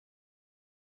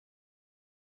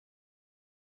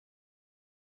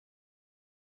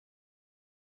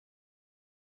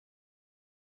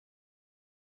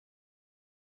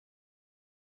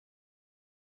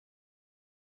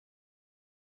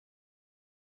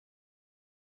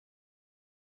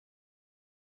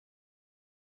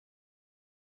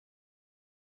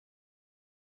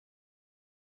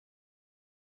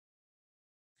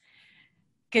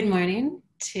Good morning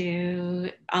to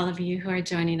all of you who are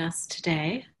joining us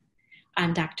today.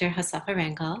 I'm Dr. Josefa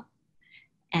Rangel,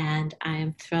 and I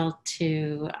am thrilled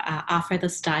to offer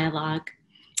this dialogue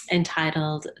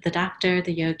entitled The Doctor,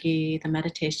 the Yogi, the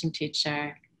Meditation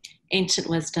Teacher, Ancient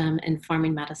Wisdom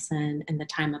Informing Medicine in the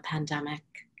Time of Pandemic.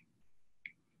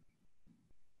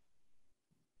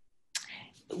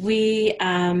 We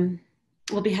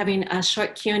will be having a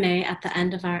short Q&A at the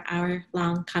end of our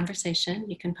hour-long conversation.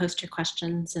 You can post your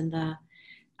questions in the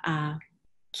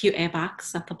QA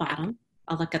box at the bottom.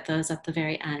 I'll look at those at the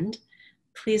very end.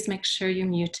 Please make sure you're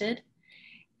muted.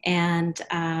 And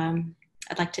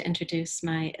I'd like to introduce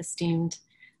my esteemed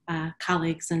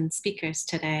colleagues and speakers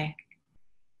today.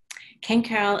 Kane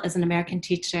Carroll is an American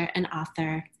teacher and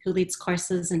author who leads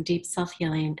courses in deep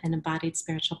self-healing and embodied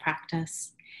spiritual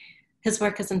practice. His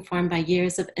work is informed by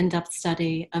years of in-depth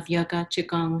study of yoga,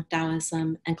 qigong,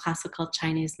 Taoism, and classical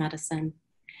Chinese medicine.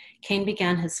 Kane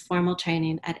began his formal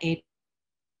training at age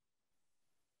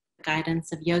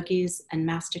guidance of yogis and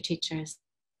master teachers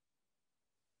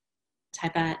in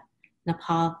Tibet,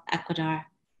 Nepal, Ecuador,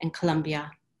 and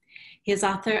Colombia. He is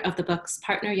author of the books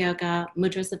Partner Yoga,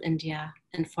 Mudras of India,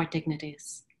 and Four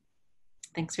Dignities.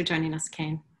 Thanks for joining us,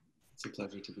 Kane. It's a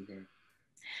pleasure to be here.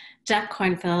 Jack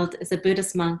Kornfield is a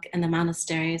Buddhist monk in the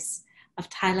monasteries of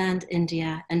Thailand,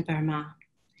 India, and Burma.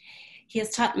 He has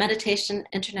taught meditation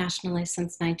internationally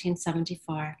since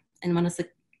 1974 and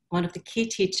one of the key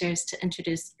teachers to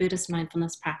introduce Buddhist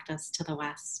mindfulness practice to the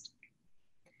West.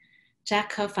 Jack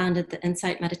co-founded the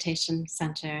Insight Meditation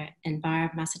Center in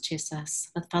Barre, Massachusetts,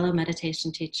 with fellow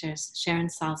meditation teachers Sharon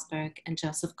Salzberg and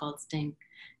Joseph Goldstein,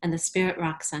 and the Spirit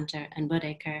Rock Center in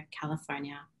Woodacre,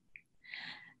 California.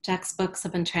 Jack's books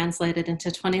have been translated into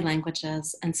 20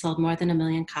 languages and sold more than 1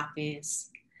 million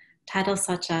copies. Titles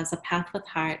such as A Path with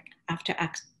Heart, After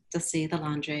Ecstasy, The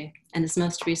Laundry, and his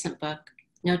most recent book,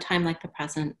 No Time Like the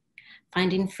Present,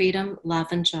 Finding Freedom, Love,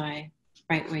 and Joy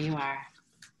Right Where You Are.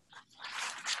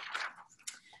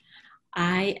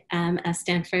 I am a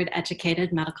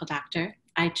Stanford-educated medical doctor.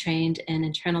 I trained in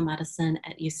internal medicine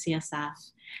at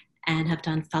UCSF and have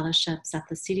done fellowships at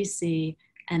the CDC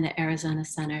and the Arizona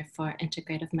Center for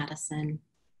Integrative Medicine.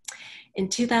 In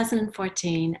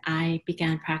 2014, I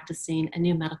began practicing a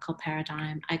new medical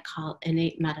paradigm I call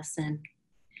innate medicine,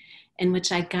 in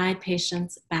which I guide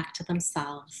patients back to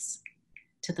themselves,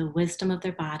 to the wisdom of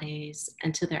their bodies,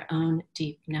 and to their own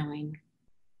deep knowing.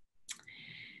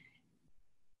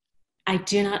 I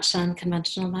do not shun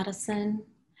conventional medicine,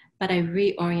 but I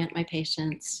reorient my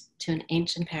patients to an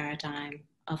ancient paradigm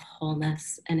of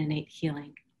wholeness and innate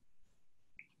healing.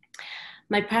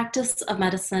 My practice of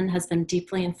medicine has been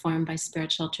deeply informed by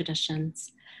spiritual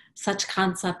traditions. Such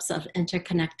concepts of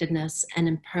interconnectedness and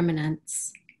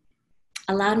impermanence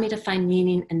allowed me to find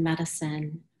meaning in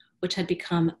medicine, which had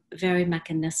become very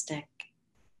mechanistic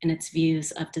in its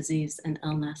views of disease and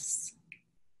illness.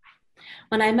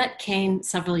 When I met Kane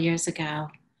several years ago,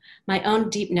 my own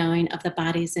deep knowing of the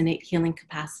body's innate healing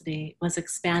capacity was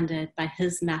expanded by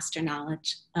his master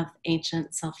knowledge of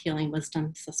ancient self-healing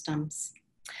wisdom systems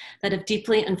that have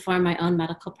deeply informed my own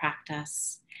medical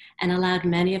practice and allowed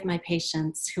many of my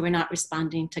patients who were not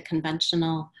responding to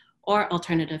conventional or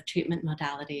alternative treatment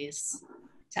modalities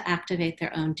to activate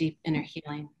their own deep inner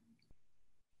healing.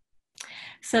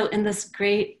 So in this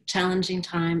great challenging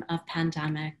time of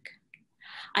pandemic,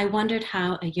 I wondered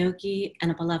how a yogi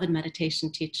and a beloved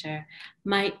meditation teacher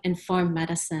might inform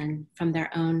medicine from their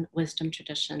own wisdom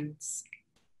traditions.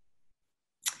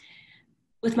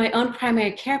 With my own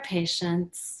primary care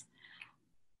patients,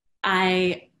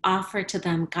 I offer to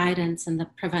them guidance in the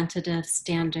preventative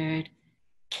standard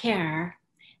care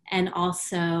and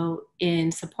also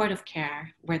in supportive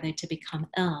care were they to become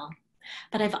ill.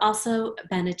 But I've also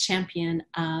been a champion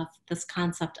of this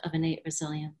concept of innate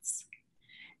resilience.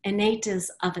 Innate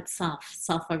is of itself,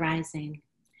 self-arising.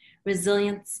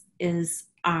 Resilience is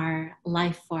our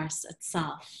life force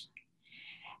itself.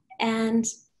 And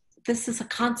this is a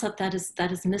concept that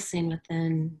is missing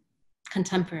within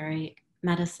contemporary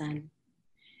medicine.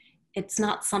 It's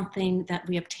not something that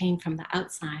we obtain from the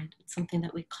outside. It's something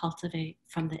that we cultivate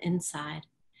from the inside.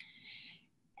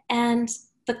 And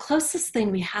the closest thing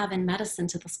we have in medicine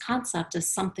to this concept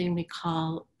is something we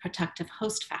call protective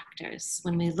host factors.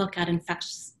 When we look at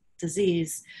infectious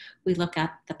disease, we look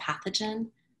at the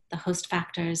pathogen, the host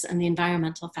factors, and the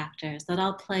environmental factors that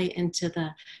all play into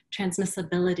the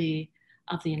transmissibility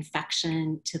of the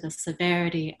infection to the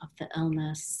severity of the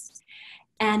illness.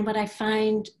 And what I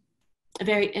find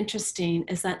very interesting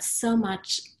is that so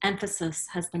much emphasis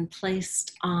has been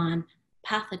placed on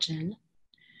pathogen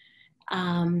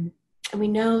and we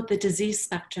know the disease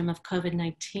spectrum of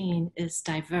COVID-19 is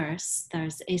diverse.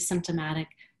 There's asymptomatic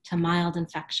to mild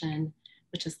infection,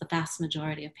 which is the vast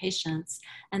majority of patients.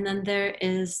 And then there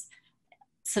is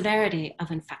severity of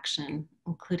infection,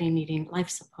 including needing life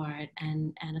support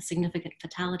and a significant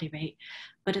fatality rate,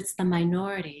 but it's the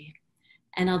minority.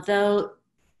 And although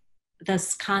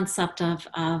this concept of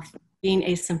being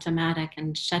asymptomatic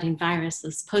and shedding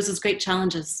viruses poses great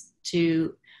challenges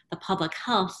to the public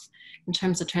health in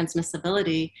terms of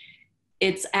transmissibility,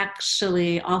 it's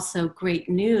actually also great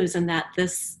news in that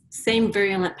this same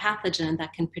virulent pathogen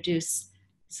that can produce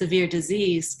severe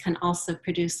disease can also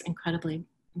produce incredibly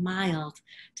mild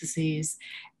disease.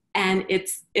 And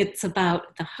it's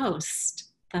about the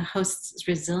host's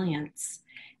resilience.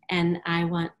 And I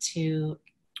want to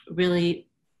really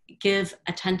give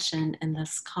attention in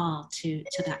this call to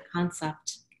that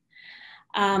concept.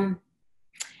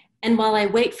 And while I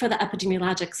wait for the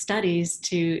epidemiologic studies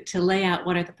to lay out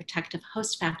what are the protective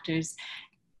host factors,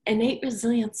 innate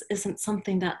resilience isn't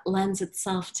something that lends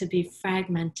itself to be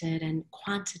fragmented and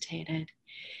quantitated.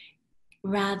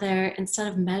 Rather, instead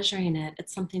of measuring it,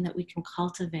 it's something that we can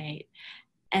cultivate.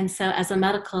 And so as a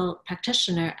medical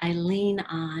practitioner, I lean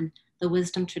on the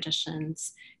wisdom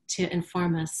traditions to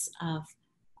inform us of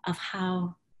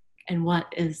how and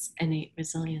what is innate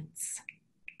resilience.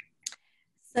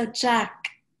 So Jack,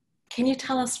 can you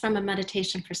tell us from a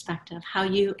meditation perspective how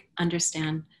you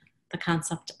understand the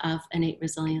concept of innate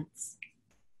resilience?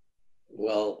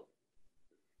 Well,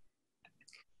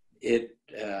 it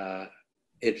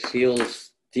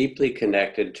feels deeply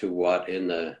connected to what in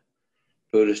the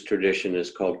Buddhist tradition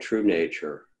is called true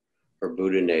nature or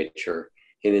Buddha nature.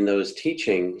 And in those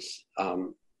teachings,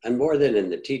 and more than in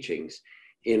the teachings,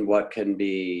 in what can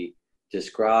be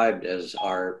described as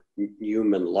our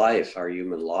human life, our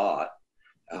human lot,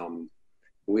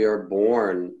 we are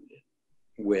born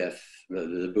with,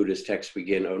 the Buddhist texts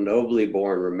begin, "O nobly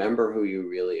born, remember who you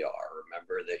really are.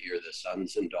 Remember that you're the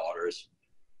sons and daughters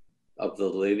of the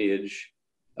lineage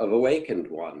of awakened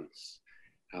ones.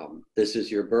 This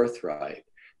is your birthright."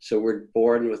 So we're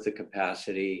born with the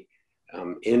capacity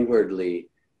inwardly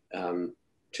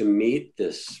to meet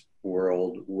this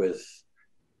world with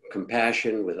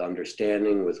compassion, with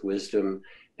understanding, with wisdom,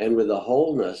 and with a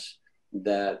wholeness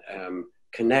that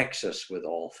connects us with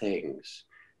all things.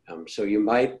 So you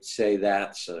might say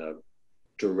that's a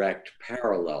direct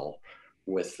parallel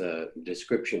with the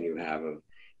description you have of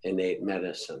innate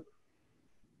medicine.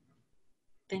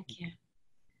 Thank you.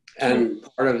 And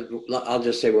I'll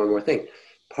just say one more thing.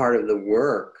 Part of the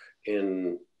work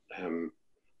in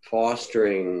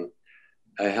fostering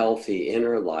a healthy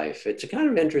inner life, it's a kind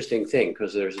of interesting thing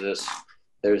because there's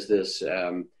this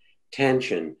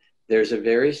tension. There's a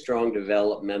very strong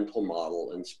developmental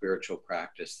model in spiritual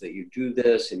practice that you do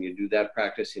this and you do that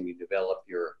practice and you develop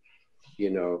your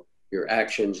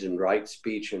actions in right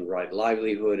speech and right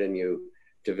livelihood, and you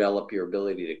develop your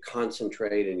ability to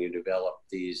concentrate, and you develop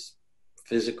these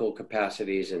physical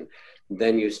capacities, and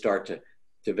then you start to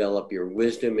develop your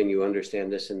wisdom and you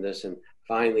understand this and this, and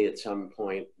finally at some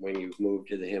point when you've moved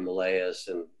to the Himalayas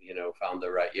and found the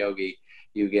right yogi,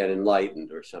 you get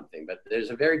enlightened or something. But there's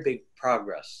a very big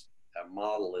progress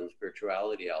model in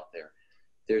spirituality out there.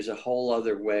 There's a whole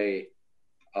other way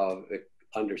of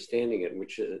understanding it,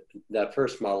 which is that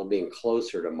first model being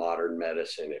closer to modern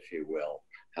medicine, if you will.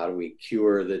 How do we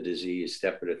cure the disease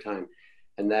step at a time?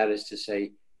 And that is to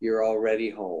say, you're already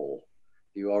whole.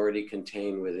 You already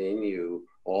contain within you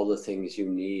all the things you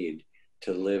need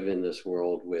to live in this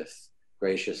world with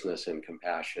graciousness and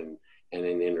compassion and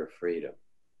an inner freedom.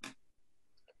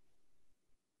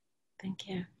 Thank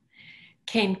you.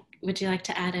 Kane, would you like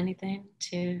to add anything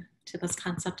to this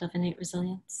concept of innate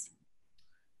resilience?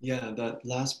 Yeah, that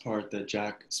last part that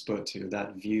Jack spoke to,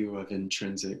 that view of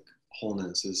intrinsic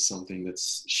wholeness, is something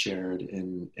that's shared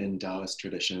in Taoist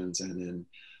traditions and in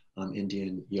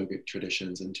Indian yogic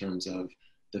traditions in terms of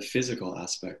the physical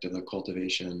aspect of the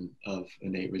cultivation of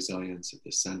innate resilience,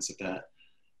 the sense of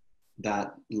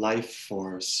that life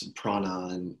force,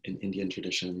 prana in Indian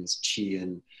traditions, chi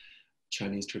in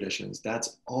Chinese traditions,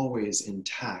 that's always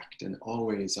intact and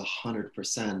always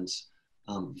 100%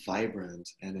 vibrant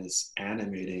and is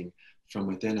animating from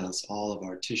within us all of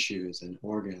our tissues and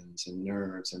organs and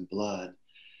nerves and blood.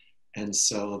 And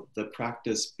so the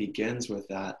practice begins with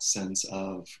that sense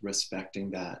of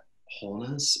respecting that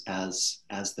wholeness as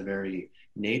the very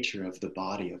nature of the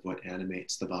body, of what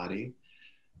animates the body,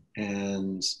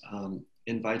 and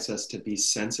invites us to be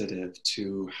sensitive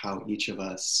to how each of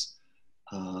us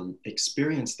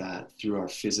experience that through our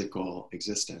physical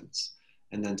existence,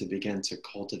 and then to begin to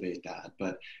cultivate that.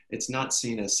 But it's not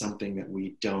seen as something that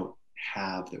we don't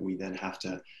have, that we then have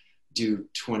to do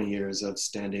 20 years of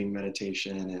standing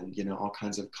meditation and, you know, all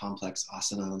kinds of complex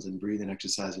asanas and breathing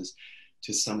exercises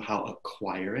to somehow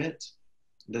acquire it.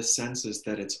 The sense is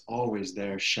that it's always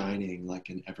there, shining like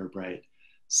an ever bright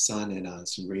sun in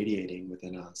us, radiating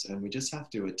within us. And we just have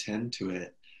to attend to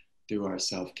it through our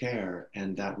self-care,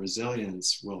 and that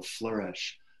resilience will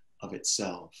flourish of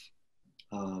itself.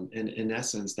 And in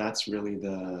essence, that's really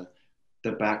the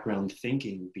background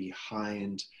thinking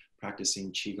behind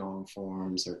practicing Qigong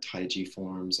forms or Taiji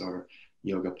forms or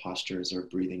yoga postures or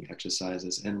breathing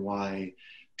exercises, and why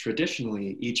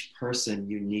traditionally each person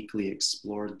uniquely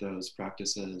explored those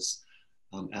practices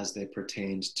as they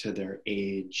pertained to their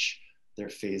age, their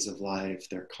phase of life,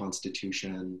 their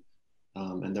constitution.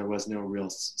 And there was no real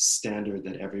standard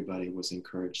that everybody was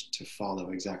encouraged to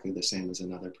follow exactly the same as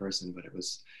another person, but it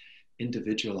was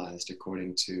individualized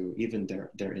according to even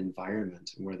their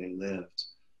environment and where they lived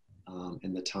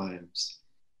in the times.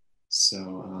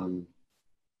 So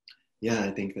yeah,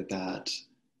 I think that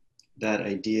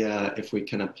idea, if we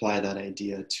can apply that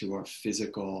idea to our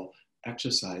physical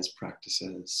exercise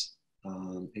practices,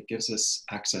 it gives us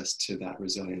access to that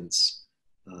resilience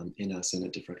in us in a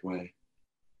different way.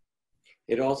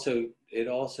 It also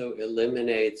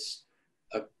eliminates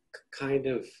a kind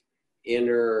of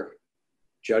inner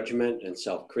judgment and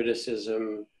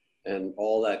self-criticism and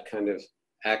all that kind of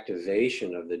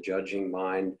activation of the judging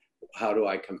mind. How do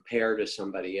I compare to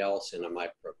somebody else, and am I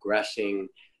progressing?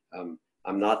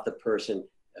 I'm not the person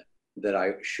that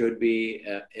I should be,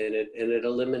 and it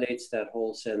eliminates that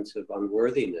whole sense of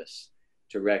unworthiness,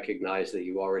 to recognize that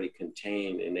you already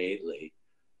contain innately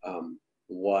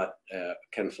what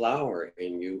can flower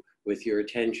in you with your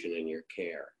attention and your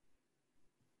care.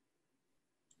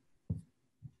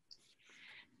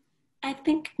 I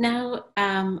think now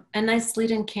a nice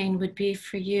lead-in, Kane, would be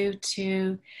for you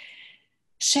to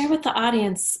share with the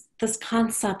audience this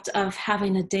concept of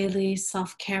having a daily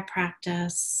self-care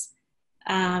practice.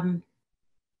 I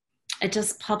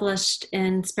just published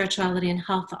in Spirituality and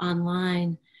Health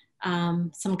Online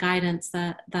some guidance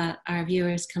that our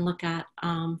viewers can look at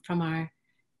from our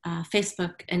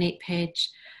Facebook Innate page.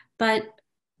 But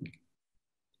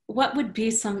what would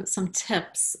be some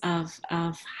tips of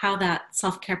how that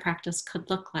self-care practice could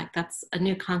look like? That's a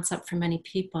new concept for many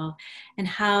people, and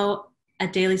how a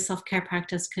daily self-care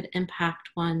practice could impact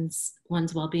one's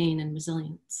well-being and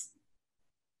resilience.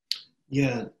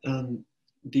 Yeah,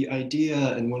 the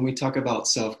idea, and when we talk about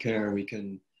self-care, we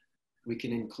can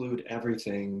include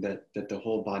everything that the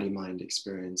whole body-mind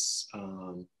experience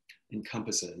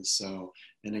encompasses. So,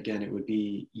 and again, it would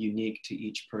be unique to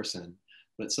each person.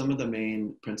 But some of the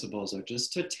main principles are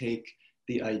just to take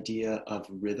the idea of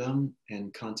rhythm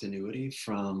and continuity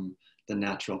from the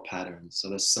natural patterns. So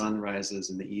the sun rises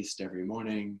in the east every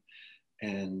morning,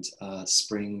 and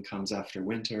spring comes after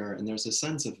winter, and there's a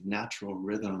sense of natural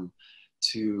rhythm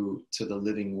to the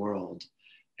living world.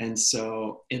 And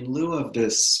so in lieu of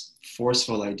this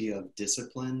forceful idea of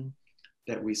discipline,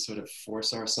 that we sort of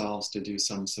force ourselves to do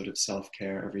some sort of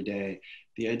self-care every day,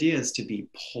 the idea is to be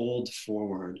pulled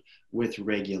forward with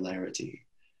regularity.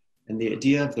 And the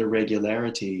idea of the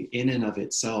regularity in and of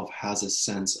itself has a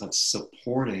sense of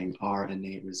supporting our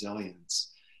innate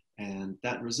resilience. And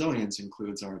that resilience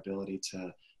includes our ability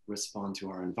to respond to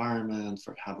our environment,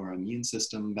 have our immune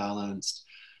system balanced.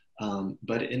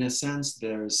 But in a sense,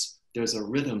 there's a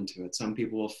rhythm to it. Some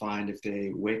people will find if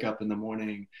they wake up in the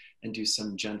morning and do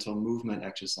some gentle movement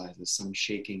exercises, some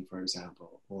shaking, for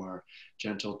example, or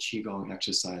gentle Qigong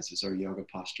exercises or yoga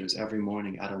postures every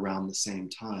morning at around the same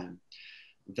time,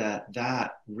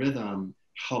 that rhythm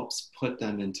helps put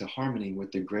them into harmony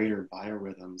with the greater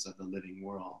biorhythms of the living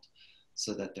world,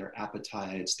 so that their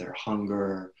appetites, their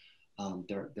hunger,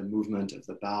 the movement of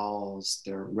the bowels,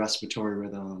 their respiratory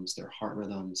rhythms, their heart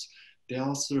rhythms, they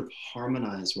all sort of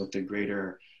harmonize with the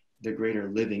greater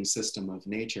living system of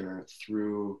nature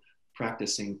through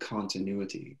practicing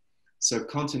continuity. So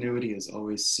continuity is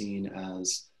always seen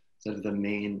as sort of the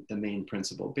main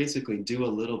principle. Basically, do a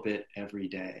little bit every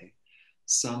day.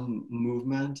 Some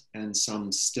movement and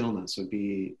some stillness would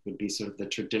be sort of the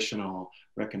traditional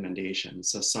recommendation.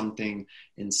 So something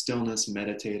in stillness,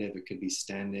 meditative, it could be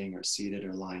standing or seated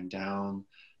or lying down.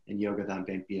 In yoga, that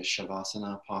might be a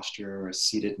shavasana posture or a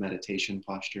seated meditation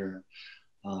posture.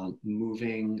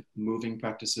 Moving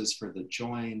practices for the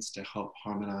joints to help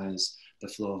harmonize the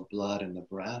flow of blood and the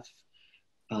breath.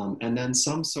 And then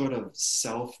some sort of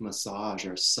self-massage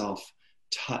or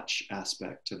self-touch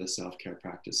aspect to the self-care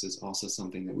practice is also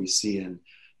something that we see in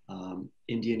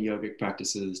Indian yogic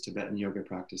practices, Tibetan yoga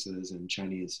practices, and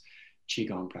Chinese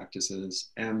Qigong practices.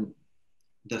 And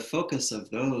the focus of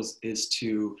those is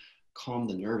to calm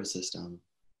the nervous system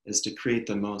is to create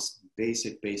the most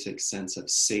basic sense of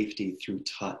safety through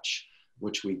touch,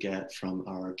 which we get from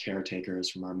our caretakers,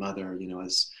 from our mother,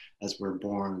 as we're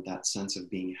born, that sense of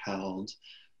being held.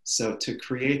 So to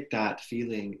create that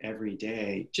feeling every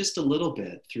day, just a little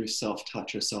bit through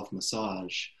self-touch or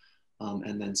self-massage,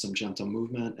 and then some gentle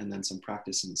movement, and then some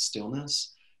practice in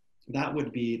stillness, that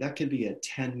could be a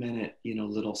 10-minute,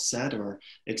 little set, or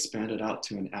expand it out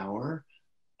to an hour.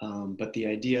 But the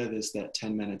idea is that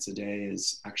 10 minutes a day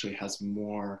actually has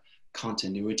more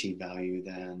continuity value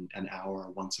than an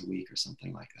hour once a week or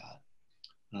something like that.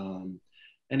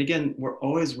 And again, we're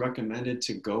always recommended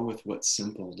to go with what's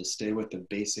simple, to stay with the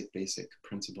basic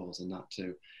principles and not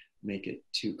to make it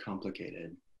too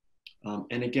complicated.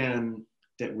 And again,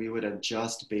 that we would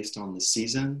adjust based on the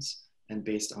seasons and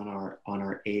based on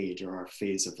our age or our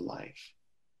phase of life.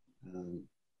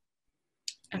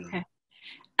 Okay.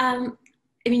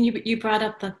 I mean, you brought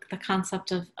up the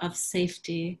concept of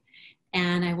safety,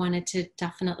 and I wanted to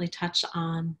definitely touch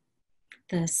on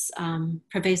this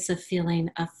pervasive feeling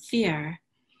of fear,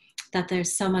 that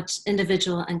there's so much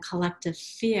individual and collective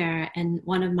fear. And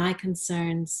one of my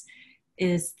concerns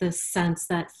is the sense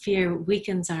that fear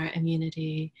weakens our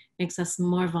immunity, makes us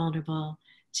more vulnerable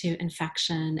to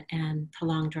infection and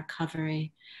prolonged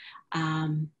recovery.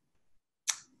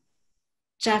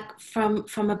 Jack,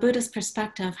 from a Buddhist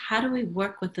perspective, how do we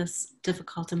work with this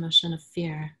difficult emotion of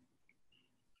fear?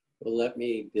 Well, let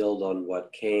me build on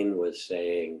what Kane was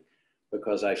saying,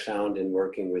 because I found in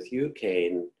working with you,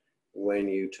 Kane, when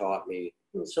you taught me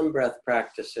some breath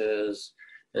practices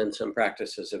and some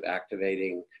practices of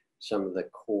activating some of the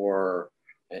core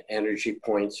energy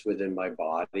points within my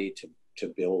body to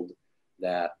build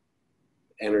that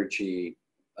energy,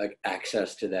 like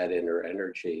access to that inner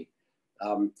energy.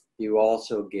 You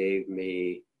also gave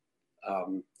me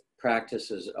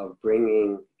practices of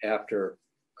bringing, after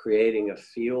creating a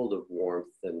field of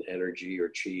warmth and energy or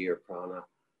chi or prana,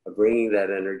 of bringing that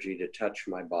energy to touch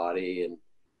my body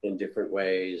in different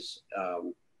ways.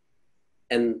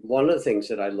 And one of the things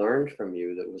that I learned from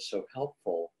you that was so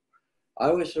helpful, I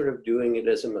was sort of doing it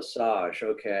as a massage.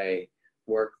 Okay,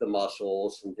 work the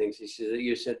muscles and things.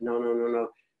 You said, no.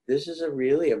 This is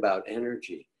really about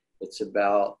energy. It's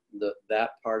about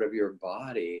that part of your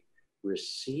body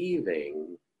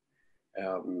receiving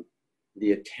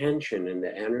the attention and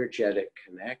the energetic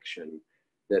connection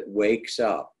that wakes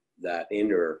up that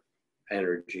inner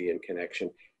energy and connection.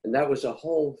 And that was a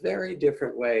whole very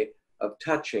different way of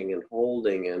touching and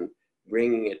holding and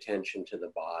bringing attention to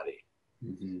the body.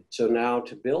 Mm-hmm. So now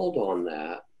to build on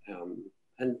that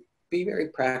and be very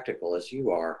practical as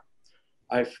you are,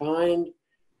 I find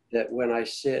that when I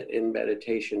sit in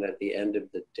meditation at the end of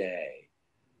the day,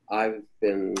 I've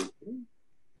been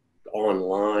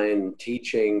online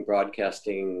teaching,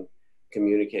 broadcasting,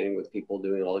 communicating with people,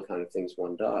 doing all the kind of things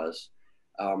one does.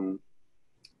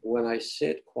 When I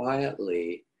sit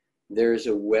quietly, there's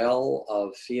a well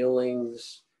of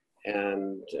feelings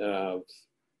and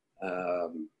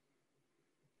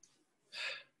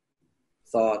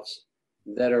thoughts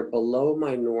that are below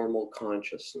my normal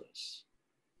consciousness.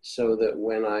 So that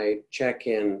when I check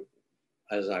in,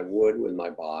 as I would with my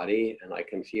body, and I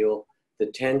can feel the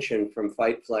tension from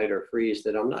fight, flight, or freeze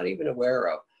that I'm not even aware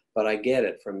of, but I get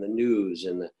it from the news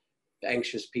and the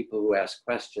anxious people who ask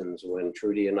questions when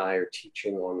Trudy and I are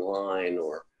teaching online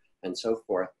and so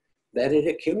forth, that it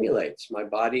accumulates. My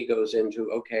body goes into,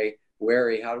 okay,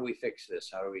 wary, how do we fix this?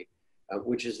 How do we,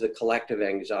 which is the collective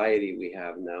anxiety we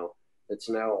have now. It's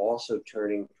now also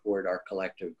turning toward our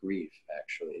collective grief,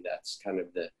 actually. That's kind of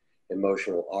the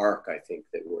emotional arc, I think,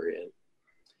 that we're in.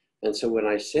 And so when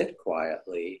I sit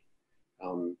quietly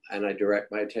and I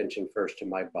direct my attention first to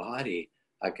my body,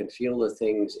 I can feel the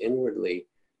things inwardly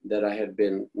that I had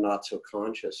been not so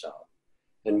conscious of.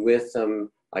 And with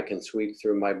them, I can sweep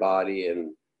through my body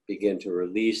and begin to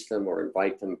release them or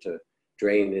invite them to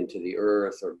drain into the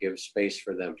earth or give space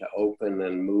for them to open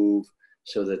and move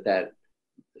so that that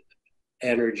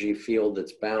energy field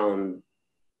that's bound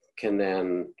can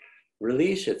then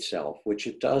release itself, which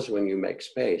it does when you make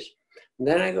space. And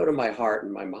then I go to my heart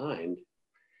and my mind,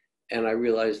 and I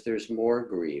realize there's more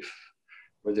grief,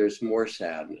 or there's more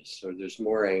sadness, or there's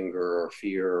more anger or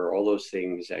fear, or all those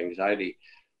things, anxiety,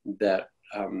 that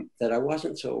I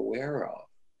wasn't so aware of.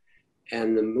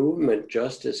 And the movement,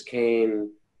 just as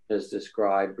Kane has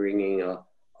described, bringing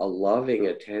a loving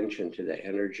attention to the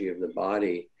energy of the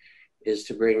body, is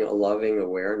to bring a loving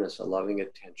awareness, a loving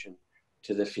attention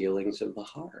to the feelings of the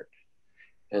heart.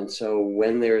 And so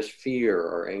when there's fear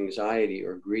or anxiety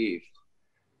or grief,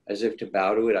 as if to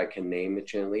bow to it, I can name it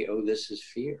gently. Oh, this is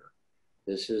fear.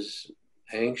 This is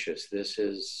anxious. This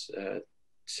is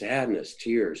sadness,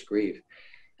 tears, grief.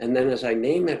 And then as I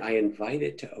name it, I invite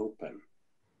it to open.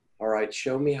 All right,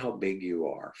 show me how big you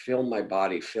are. Fill my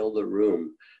body, fill the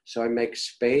room. So I make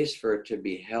space for it to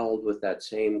be held with that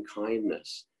same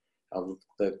kindness of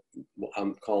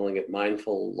I'm calling it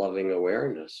mindful, loving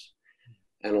awareness,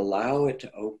 and allow it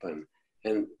to open.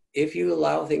 And if you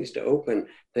allow things to open,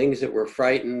 things that were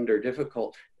frightened or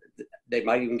difficult, they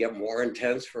might even get more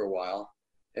intense for a while.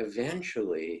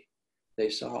 Eventually, they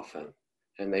soften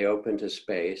and they open to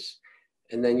space.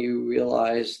 And then you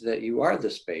realize that you are the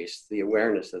space, the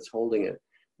awareness that's holding it.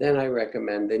 Then I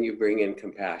recommend, then you bring in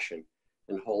compassion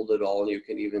and hold it all. And you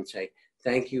can even say,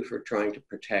 thank you for trying to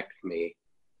protect me.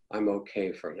 I'm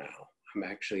okay for now. I'm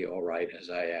actually all right as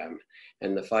I am.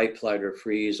 And the fight, flight, or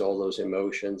freeze, all those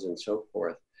emotions and so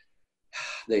forth,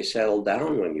 they settle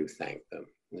down when you thank them.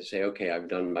 They say, okay, I've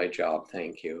done my job,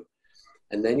 thank you.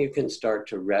 And then you can start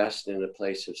to rest in a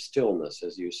place of stillness,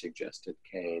 as you suggested,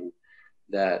 Kane.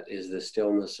 That is the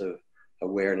stillness of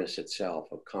awareness itself,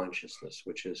 of consciousness,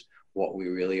 which is what we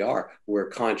really are. We're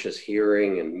conscious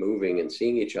hearing and moving and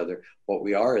seeing each other. What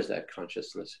we are is that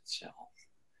consciousness itself.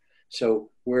 So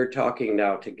we're talking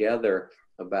now together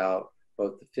about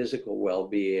both the physical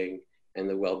well-being and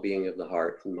the well-being of the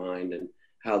heart and mind, and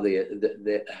how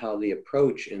the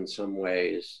approach in some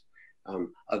ways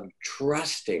of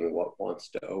trusting what wants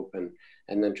to open,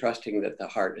 and then trusting that the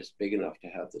heart is big enough to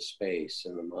have the space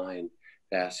and the mind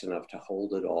vast enough to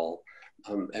hold it all,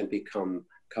 and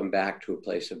come back to a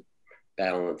place of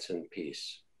balance and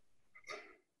peace.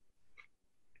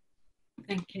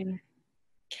 Thank you.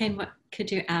 Kane, what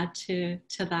could you add to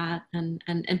that, and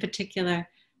in particular,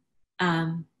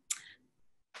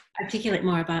 articulate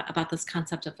more about this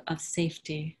concept of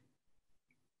safety?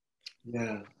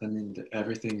 Yeah, I mean,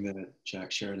 everything that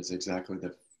Jack shared is exactly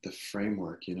the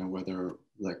framework, you know, whether,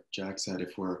 like Jack said,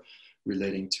 if we're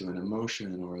relating to an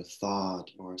emotion or a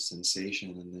thought or a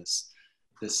sensation, and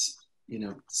this you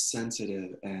know,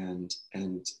 sensitive and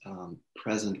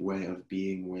present way of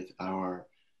being with our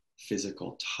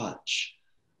physical touch.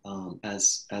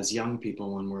 As young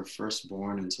people, when we're first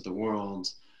born into the world,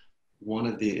 one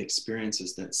of the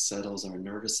experiences that settles our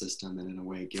nervous system and in a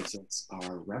way gives us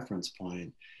our reference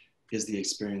point is the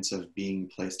experience of being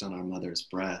placed on our mother's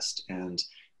breast and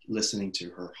listening to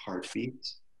her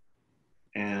heartbeat.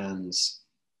 And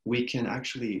we can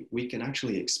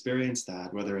actually experience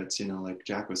that, whether it's, you know, like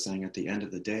Jack was saying, at the end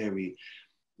of the day,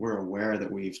 we're aware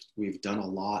that we've done a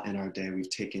lot in our day. We've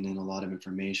taken in a lot of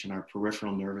information. Our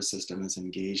peripheral nervous system is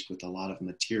engaged with a lot of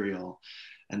material,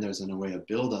 and there's in a way a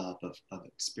buildup of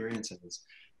experiences.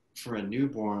 For a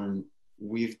newborn,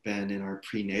 we've been in our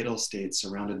prenatal state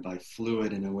surrounded by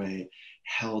fluid, in a way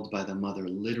held by the mother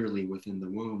literally within the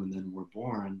womb, and then we're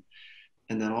born.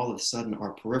 And then all of a sudden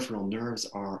our peripheral nerves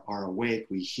are awake.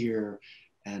 We hear,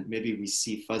 and maybe we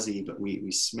see fuzzy, but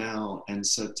we smell. And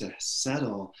so to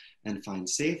settle and find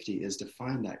safety is to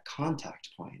find that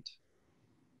contact point.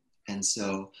 And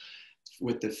so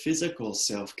with the physical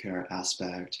self-care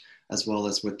aspect, as well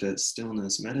as with the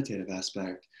stillness meditative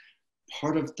aspect,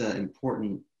 part of the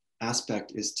important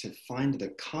aspect is to find the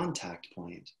contact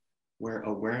point where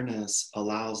awareness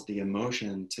allows the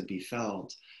emotion to be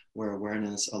felt, where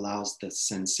awareness allows the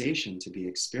sensation to be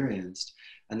experienced.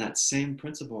 And that same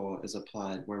principle is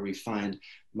applied where we find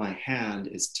my hand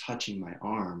is touching my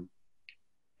arm,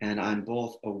 and I'm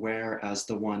both aware as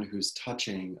the one who's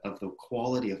touching of the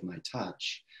quality of my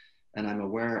touch, and I'm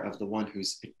aware of the one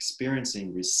who's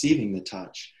experiencing, receiving the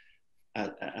touch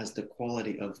as the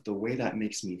quality of the way that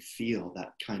makes me feel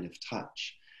that kind of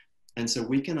touch. And so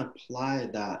we can apply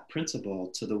that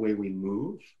principle to the way we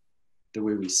move, the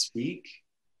way we speak,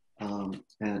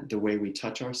 and the way we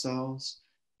touch ourselves,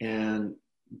 and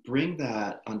bring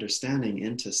that understanding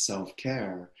into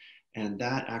self-care. And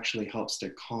that actually helps to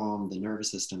calm the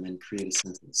nervous system and create a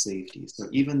sense of safety. So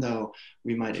even though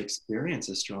we might experience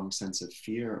a strong sense of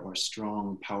fear or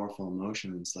strong, powerful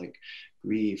emotions like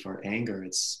grief or anger,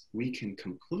 we can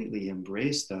completely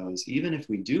embrace those, even if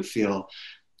we do feel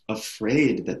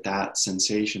afraid that that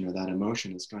sensation or that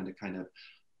emotion is going to kind of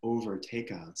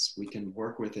overtake us. We can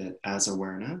work with it as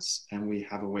awareness, and we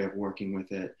have a way of working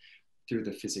with it through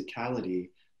the physicality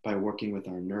by working with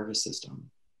our nervous system.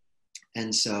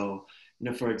 And so, you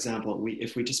know, for example,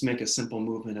 if we just make a simple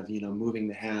movement of, you know, moving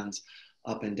the hands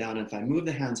up and down, and if I move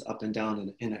the hands up and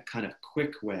down in a kind of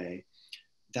quick way,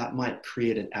 that might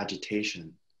create an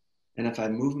agitation. And if I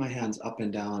move my hands up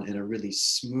and down in a really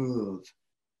smooth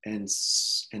and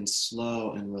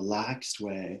slow and relaxed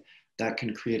way, that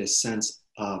can create a sense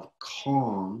of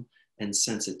calm and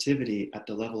sensitivity at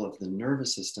the level of the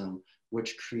nervous system,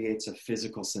 which creates a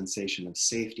physical sensation of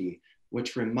safety,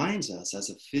 which reminds us as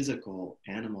a physical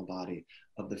animal body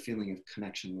of the feeling of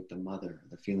connection with the mother,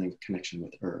 the feeling of connection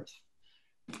with earth.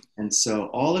 And so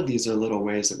all of these are little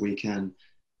ways that we can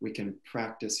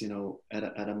practice,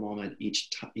 at a moment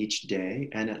each day,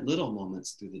 and at little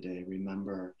moments through the day,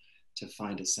 remember to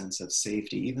find a sense of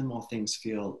safety, even while things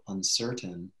feel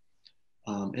uncertain.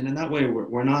 And in that way,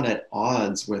 we're not at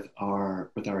odds with our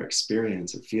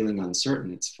experience of feeling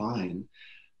uncertain. It's fine.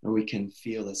 And we can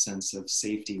feel a sense of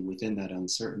safety within that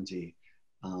uncertainty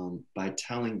by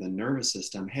telling the nervous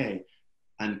system, hey,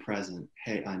 I'm present.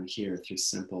 Hey, I'm here, through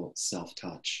simple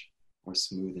self-touch or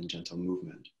smooth and gentle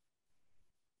movement.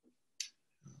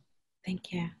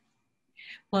 Thank you.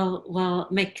 We'll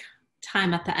make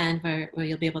time at the end where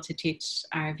you'll be able to teach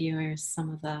our viewers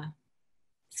some of the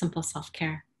simple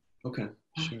self-care. Okay,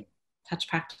 sure. Touch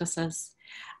practices.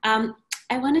 I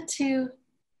wanted to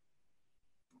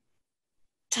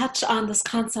touch on this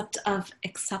concept of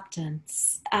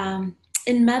acceptance.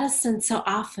 In medicine, so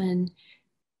often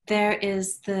there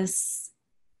is this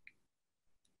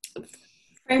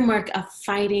framework of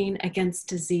fighting against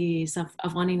disease,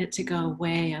 of wanting it to go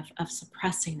away, of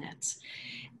suppressing it.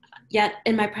 Yet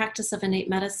in my practice of innate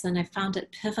medicine, I found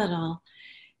it pivotal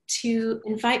to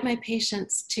invite my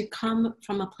patients to come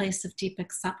from a place of deep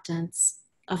acceptance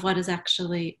of what is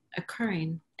actually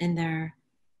occurring in their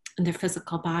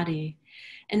physical body.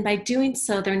 And by doing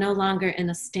so, they're no longer in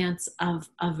a stance of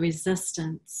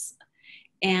resistance,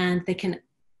 and they can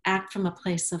act from a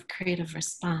place of creative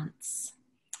response.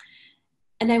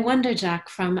 And I wonder, Jack,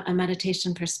 from a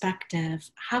meditation perspective,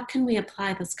 how can we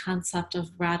apply this concept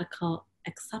of radical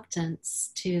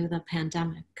acceptance to the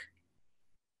pandemic?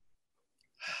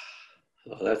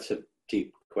 Well, that's a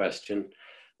deep question.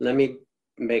 Let me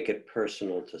make it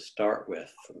personal to start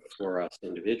with for us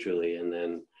individually, and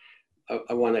then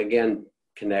I want to again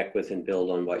connect with and build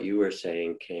on what you were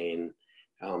saying, Kane.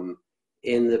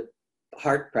 In the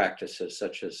heart practices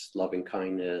such as loving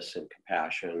kindness and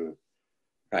compassion,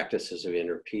 practices of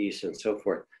inner peace and so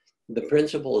forth, the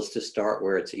principle is to start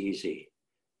where it's easy,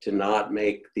 to not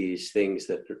make these things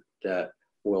that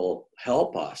will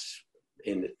help us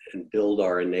and build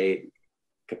our innate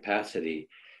capacity,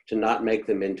 to not make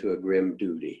them into a grim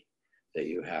duty that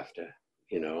you have to,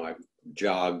 I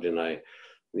jogged and I,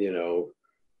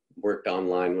 worked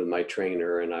online with my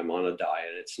trainer and I'm on a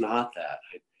diet. It's not that.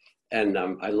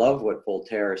 I love what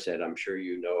Voltaire said. I'm sure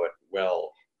you know it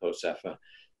well, Josefa,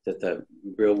 that the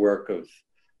real work of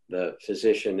the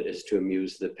physician is to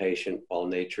amuse the patient while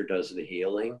nature does the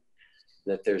healing,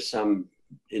 that there's some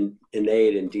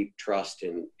innate and deep trust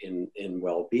in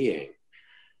well-being.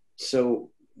 So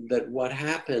that what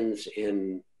happens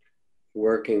in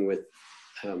working with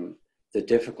the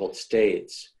difficult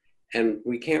states, and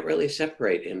we can't really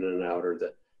separate in and out, or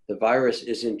the virus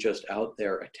isn't just out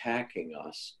there attacking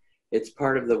us. It's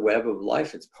part of the web of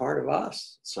life. It's part of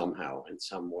us somehow, in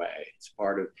some way. It's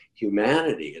part of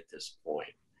humanity at this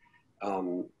point.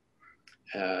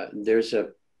 There's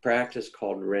a practice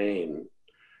called RAIN,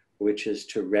 which is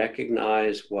to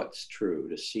recognize what's true,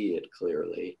 to see it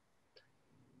clearly.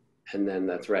 And then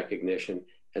that's recognition,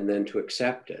 and then to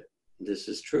accept it. This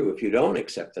is true. If you don't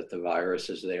accept that the virus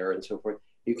is there and so forth,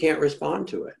 you can't respond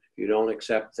to it. If you don't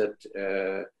accept that,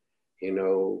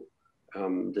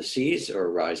 the seas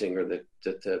are rising, or that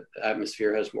the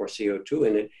atmosphere has more CO2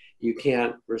 in it, you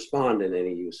can't respond in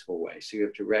any useful way. So you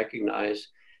have to recognize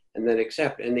and then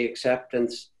accept. And the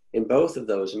acceptance in both of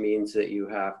those means that you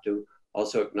have to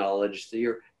also acknowledge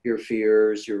your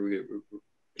fears,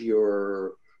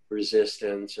 your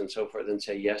resistance and so forth, and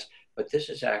say, yes, but this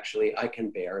is actually, I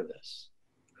can bear this.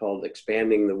 It's called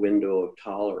expanding the window of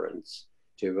tolerance,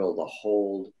 to be able to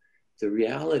hold the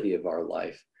reality of our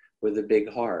life with a big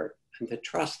heart and to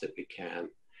trust that we can.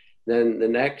 Then the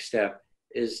next step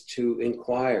is to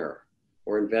inquire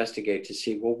or investigate to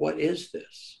see, well, what is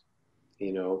this?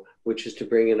 Which is to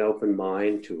bring an open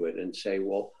mind to it and say,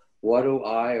 well, what do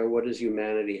I or what does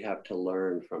humanity have to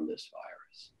learn from this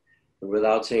virus? And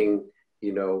without saying,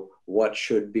 what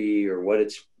should be or what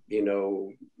it's,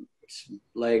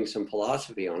 laying some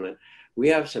philosophy on it, we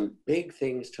have some big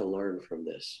things to learn from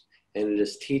this. And it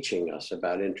is teaching us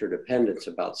about interdependence,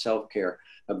 about self-care,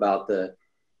 about the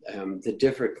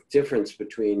difference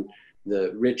between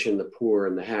the rich and the poor,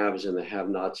 and the haves and the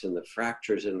have-nots, and the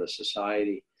fractures in the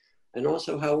society, and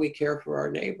also how we care for our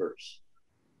neighbors,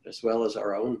 as well as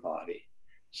our own body.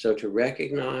 So to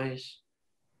recognize,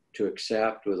 to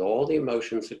accept with all the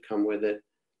emotions that come with it,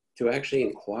 to actually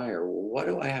inquire, well, what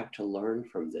do I have to learn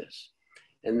from this?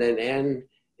 And then end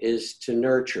is to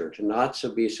nurture, to not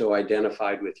be so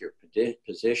identified with your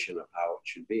position of how it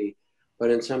should be, but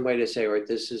in some way to say, right,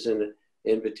 this is an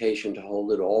invitation to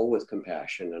hold it all with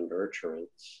compassion and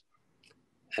nurturance.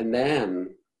 And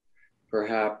then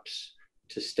perhaps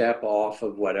to step off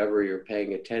of whatever you're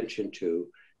paying attention to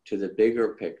the bigger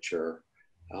picture,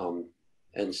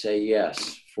 and say,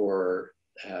 yes, for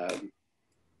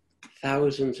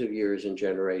thousands of years and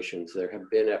generations, there have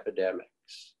been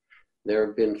epidemics, there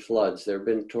have been floods, there have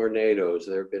been tornadoes,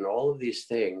 there have been all of these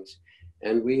things.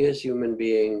 And we as human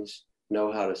beings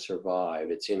know how to survive.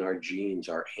 It's in our genes.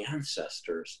 Our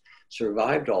ancestors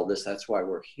survived all this. That's why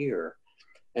we're here.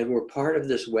 And we're part of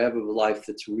this web of life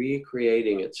that's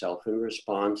recreating itself in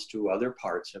response to other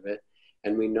parts of it.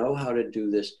 And we know how to do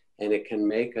this, and it can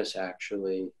make us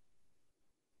actually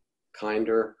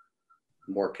kinder,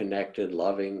 more connected,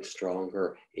 loving,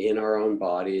 stronger in our own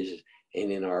bodies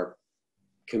and in our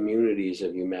communities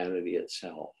of humanity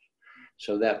itself.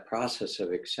 So that process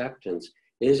of acceptance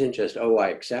isn't just, oh, I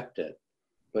accept it,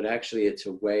 but actually it's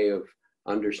a way of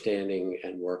understanding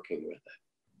and working with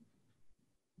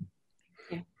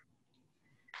it.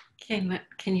 Yeah.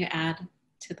 Can you add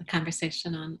to the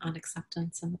conversation on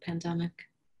acceptance and the pandemic?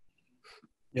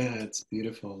 Yeah, it's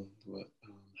beautiful what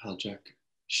how Jack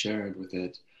shared with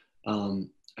it.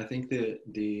 I think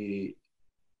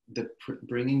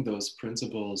bringing those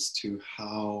principles to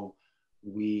how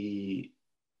we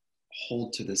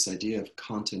hold to this idea of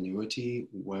continuity,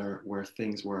 where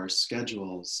our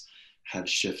schedules have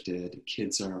shifted.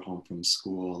 Kids are home from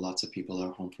school. Lots of people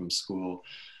are home from school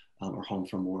or home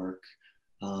from work.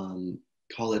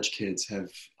 College kids have,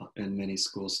 in many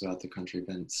schools throughout the country,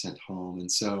 been sent home.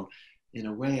 And so in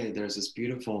a way, there's this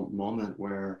beautiful moment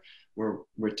where we're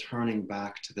returning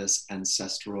back to this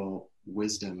ancestral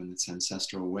wisdom and this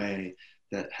ancestral way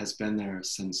that has been there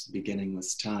since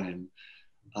beginningless time,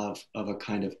 of a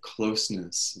kind of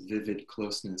closeness, vivid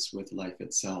closeness with life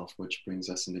itself, which brings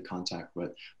us into contact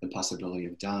with the possibility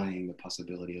of dying, the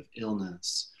possibility of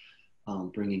illness,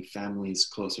 bringing families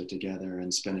closer together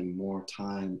and spending more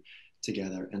time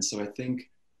together. And so I think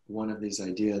one of these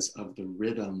ideas of the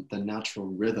rhythm, the natural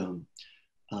rhythm,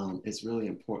 is really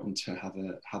important to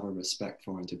have a respect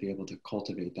for and to be able to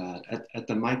cultivate that. At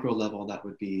the micro level, that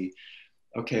would be,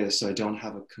 okay, so I don't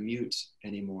have a commute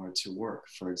anymore to work,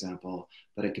 for example,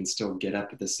 but I can still get up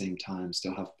at the same time,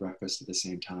 still have breakfast at the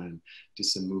same time, do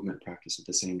some movement practice at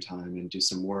the same time, and do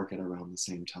some work at around the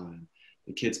same time.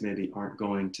 The kids maybe aren't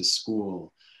going to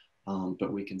school,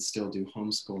 but we can still do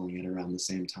homeschooling at around the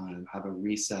same time, have a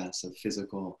recess of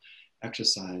physical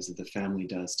exercise that the family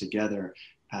does together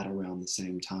at around the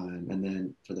same time. And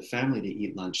then for the family to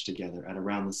eat lunch together at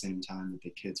around the same time that the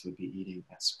kids would be eating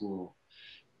at school.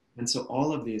 And so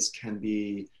all of these can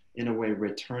be, in a way,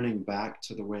 returning back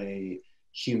to the way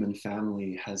human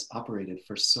family has operated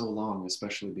for so long,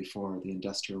 especially before the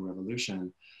Industrial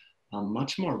Revolution,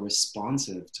 much more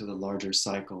responsive to the larger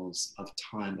cycles of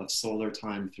time, of solar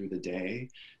time through the day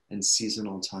and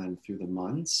seasonal time through the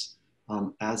months,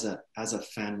 as a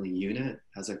family unit,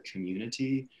 as a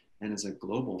community, and as a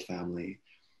global family.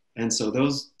 And so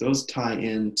those tie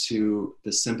into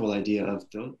the simple idea of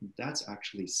that's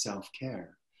actually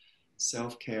self-care.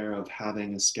 Self-care of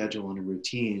having a schedule and a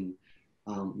routine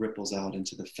ripples out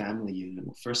into the family unit.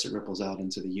 Well, first it ripples out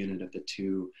into the unit of the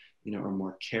two, or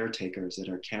more caretakers that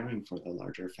are caring for the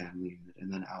larger family unit,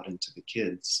 and then out into the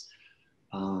kids.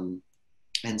 And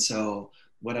so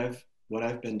what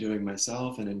I've been doing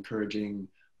myself and encouraging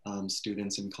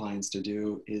students and clients to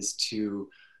do is to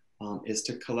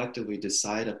collectively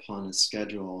decide upon a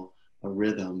schedule, a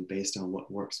rhythm based on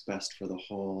what works best for the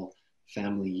whole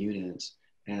family unit,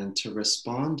 and to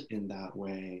respond in that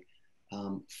way,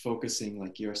 focusing,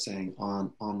 like you're saying,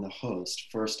 on the host,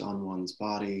 first on one's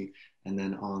body, and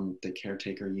then on the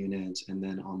caretaker unit, and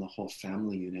then on the whole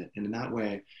family unit. And in that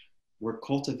way, we're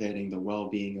cultivating the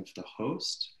well-being of the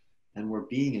host, and we're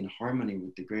being in harmony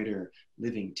with the greater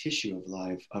living tissue of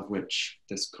life, of which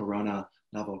this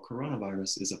novel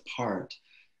coronavirus is a part.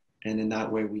 And in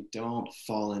that way, we don't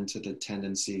fall into the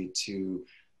tendency to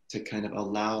kind of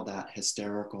allow that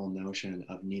hysterical notion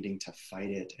of needing to fight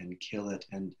it and kill it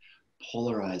and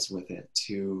polarize with it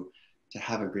to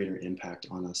have a greater impact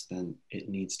on us than it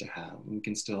needs to have. We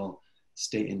can still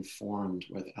stay informed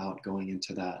without going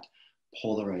into that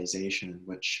polarization,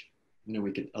 which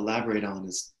we could elaborate on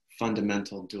as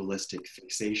fundamental dualistic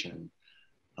fixation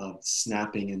of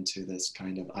snapping into this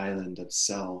kind of island of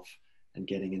self and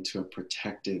getting into a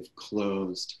protective,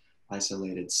 closed,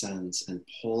 isolated sense, and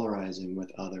polarizing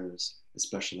with others,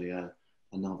 especially a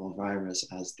novel virus,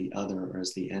 as the other or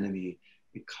as the enemy.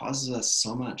 It causes us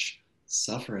so much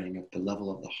suffering at the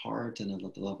level of the heart and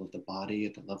at the level of the body,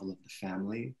 at the level of the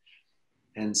family.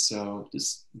 And so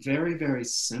just very, very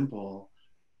simple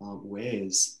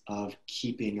ways of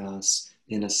keeping us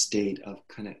in a state of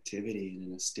connectivity and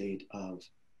in a state of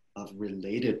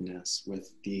relatedness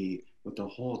with the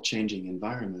whole changing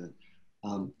environment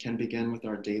can begin with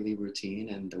our daily routine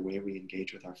and the way we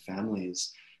engage with our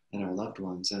families and our loved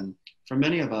ones. And for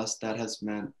many of us, that has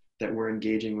meant that we're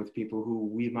engaging with people who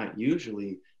we might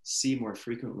usually see more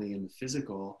frequently in the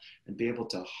physical and be able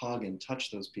to hug and touch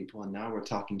those people. And now we're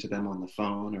talking to them on the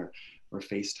phone or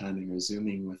FaceTiming or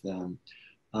Zooming with them.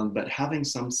 But having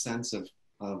some sense of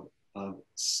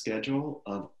schedule,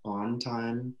 of on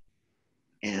time,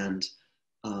 and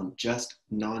just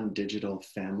non-digital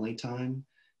family time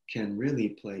can really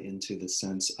play into the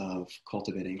sense of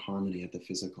cultivating harmony at the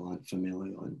physical and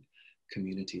familial and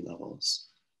community levels.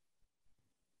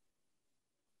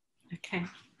 Okay,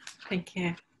 thank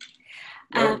you.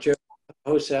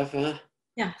 Josefa,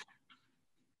 yeah.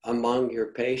 Among your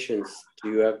patients,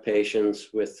 do you have patients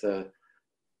with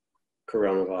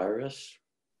coronavirus?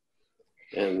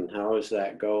 And how is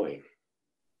that going?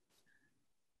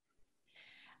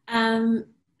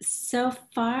 So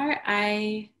far,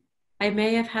 I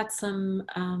may have had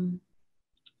some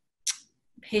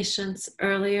patients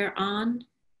earlier on.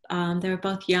 They were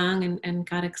both young and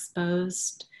got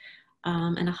exposed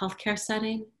in a healthcare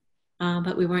setting,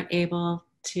 but we weren't able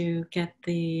to get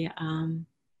we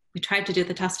tried to do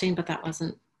the testing, but that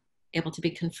wasn't able to be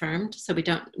confirmed. So we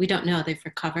don't know they've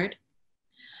recovered.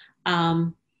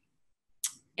 And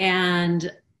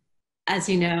as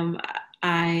you know,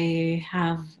 I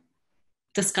have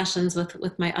discussions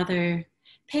with my other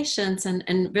patients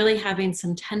and really having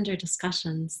some tender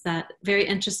discussions that very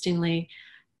interestingly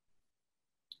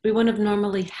we wouldn't have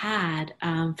normally had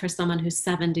for someone who's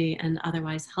 70 and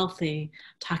otherwise healthy,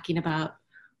 talking about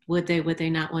would they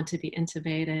not want to be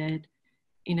intubated,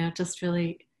 just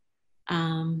really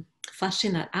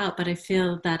fleshing that out. But I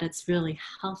feel that it's really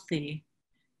healthy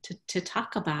to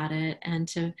talk about it and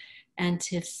to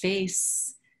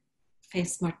face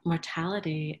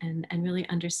mortality and really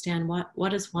understand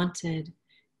what is wanted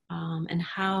and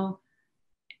how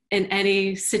in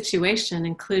any situation,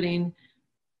 including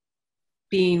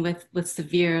being with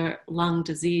severe lung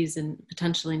disease and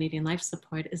potentially needing life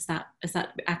support, is that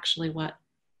actually what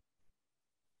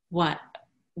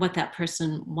that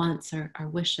person wants or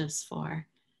wishes for.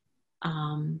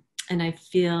 And I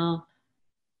feel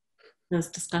those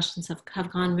discussions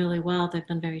have gone really well. They've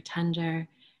been very tender.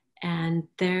 And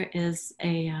there is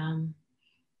I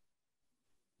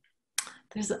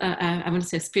want to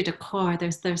say esprit de corps.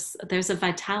 There's a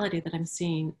vitality that I'm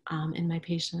seeing in my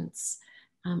patients,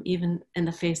 even in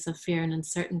the face of fear and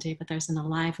uncertainty. But there's an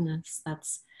aliveness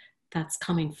that's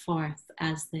coming forth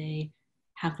as they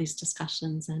have these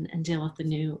discussions and deal with the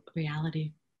new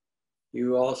reality.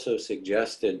 You also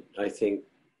suggested, I think,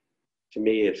 to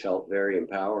me, it felt very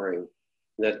empowering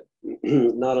that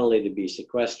not only to be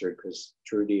sequestered, because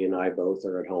Trudy and I both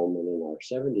are at home and in our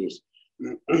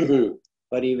 70s,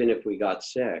 but even if we got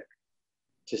sick,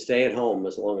 to stay at home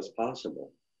as long as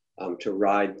possible, to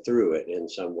ride through it in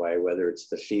some way, whether it's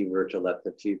the fever, to let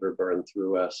the fever burn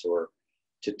through us, or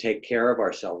to take care of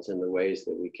ourselves in the ways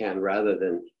that we can, rather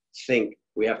than think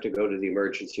we have to go to the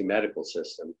emergency medical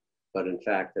system, but in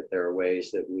fact that there are ways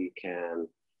that we can,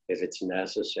 if it's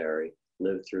necessary,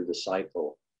 live through the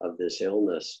cycle of this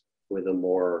illness with a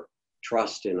more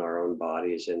trust in our own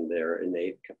bodies and their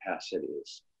innate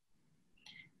capacities.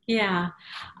 Yeah,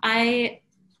 I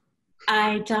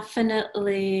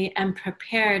definitely am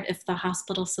prepared if the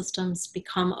hospital systems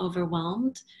become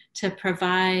overwhelmed to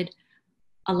provide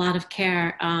a lot of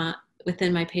care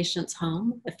within my patient's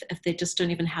home, if they just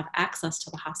don't even have access to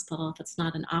the hospital, if it's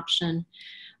not an option.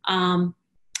 And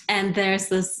there's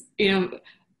this,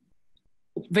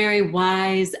 very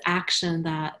wise action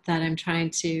that I'm trying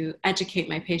to educate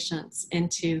my patients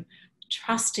into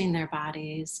trusting their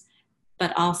bodies,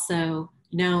 but also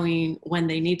knowing when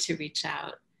they need to reach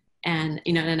out. And,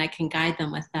 and I can guide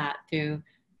them with that through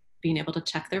being able to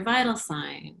check their vital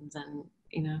signs and,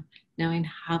 knowing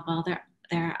how well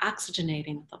they're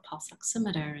oxygenating with a pulse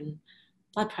oximeter and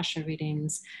blood pressure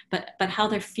readings, but how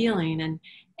they're feeling.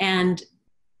 And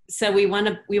so we want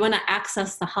to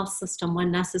access the health system when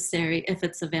necessary, if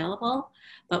it's available,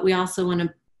 but we also want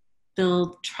to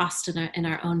build trust in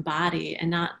our own body and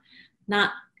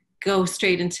not go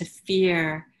straight into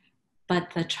fear, but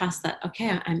the trust that,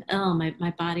 okay, I'm ill,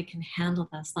 my body can handle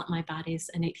this, let my body's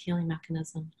innate healing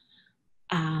mechanism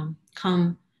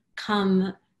come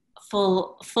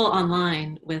full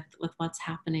online with what's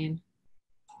happening.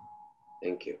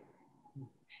 Thank you.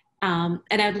 And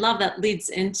I'd love that leads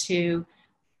into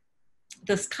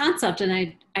this concept.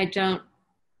 And I don't,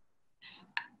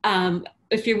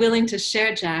 if you're willing to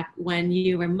share, Jack, when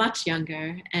you were much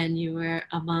younger and you were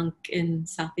a monk in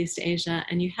Southeast Asia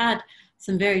and you had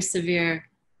some very severe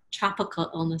tropical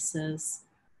illnesses,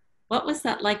 what was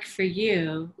that like for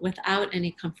you without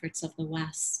any comforts of the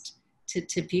West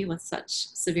to be with such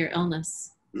severe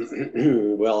illness?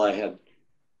 Well, I had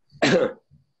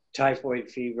typhoid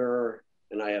fever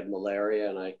and I had malaria,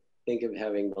 and I think of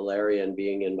having malaria and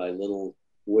being in my little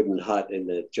wooden hut in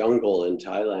the jungle in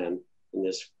Thailand in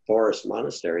this forest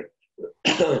monastery,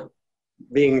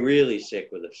 being really sick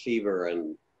with a fever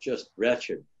and just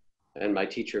wretched. And my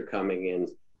teacher coming in,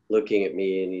 looking at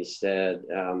me, and he said,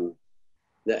 and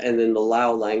then the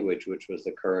Lao language, which was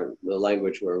the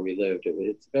language where we lived,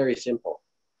 it's very simple.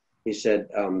 He said,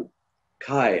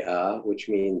 Kai, which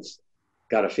means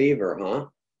got a fever, huh?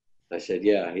 I said,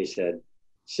 yeah. He said,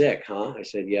 sick, huh? I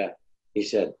said, yeah. He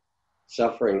said,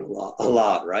 suffering a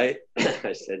lot, right?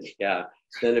 I said, yeah.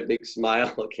 Then a big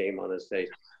smile came on his face.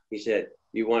 He said,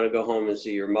 you want to go home and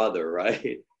see your mother,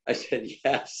 right? I said,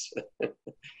 yes.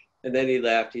 And then he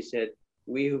laughed. He said,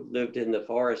 we who lived in the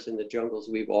forest, in the jungles,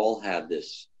 we've all had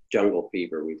this jungle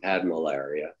fever. We've had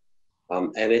malaria.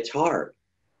 And it's hard.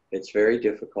 It's very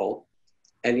difficult.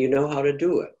 And you know how to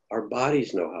do it. Our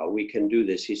bodies know how. We can do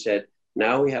this. He said,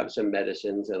 now we have some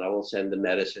medicines, and I will send the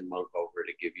medicine monk over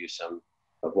to give you some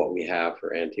of what we have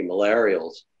for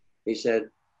anti-malarials. He said,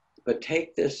 but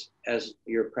take this as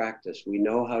your practice. We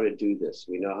know how to do this.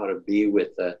 We know how to be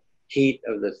with the heat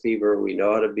of the fever. We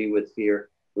know how to be with fear.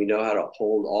 We know how to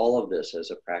hold all of this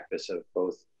as a practice of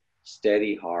both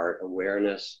steady heart,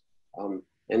 awareness, and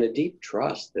a deep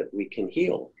trust that we can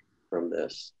heal from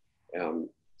this.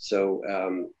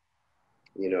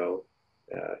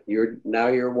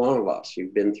 You're one of us.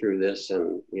 You've been through this,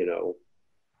 and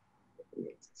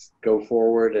go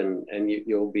forward, and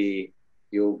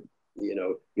you'll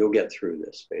get through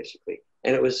this, basically.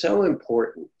 And it was so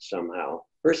important somehow,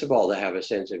 first of all, to have a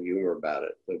sense of humor about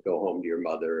it, to go home to your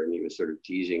mother, and he was sort of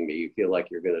teasing me, you feel like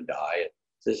you're going to die. And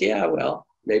says, yeah, well,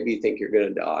 maybe you think you're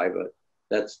going to die, but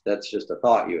that's just a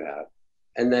thought you have.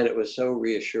 And then it was so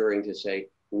reassuring to say,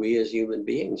 we as human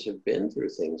beings have been through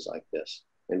things like this,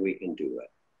 and we can do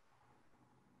it.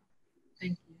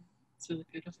 Thank you. It's really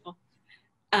beautiful.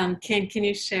 Can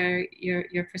you share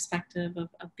your perspective of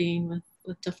being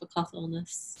with difficult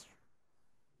illness?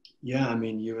 Yeah, I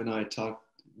mean, you and I talked,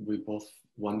 we both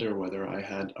wonder whether I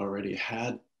had already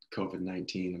had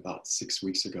COVID-19 about 6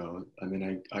 weeks ago. I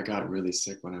mean, I got really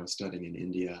sick when I was studying in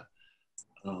India.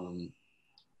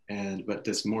 But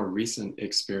this more recent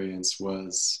experience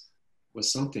was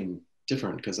something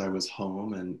different because I was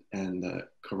home and the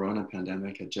Corona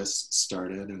pandemic had just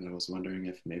started, and I was wondering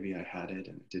if maybe I had it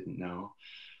and didn't know.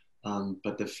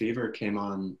 But the fever came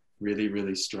on really,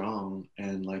 really strong.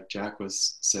 And like Jack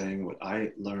was saying, what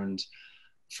I learned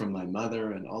from my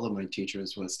mother and all of my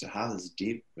teachers was to have this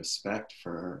deep respect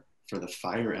for the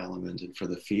fire element and for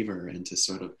the fever, and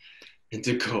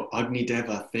to go, Agni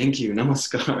Deva, thank you,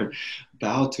 namaskar,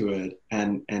 bow to it,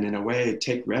 and in a way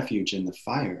take refuge in the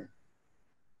fire.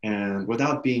 And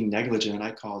without being negligent,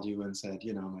 I called you and said,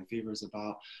 my fever is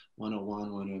about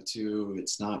 101, 102,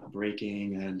 it's not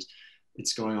breaking, and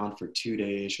it's going on for 2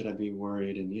 days. Should I be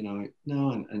worried? And,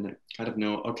 no, and I kind of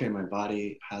know, okay, my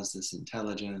body has this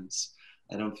intelligence.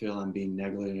 I don't feel I'm being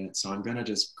negligent. So I'm going to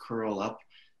just curl up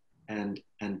and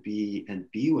be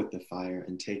with the fire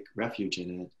and take refuge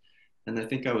in it. And I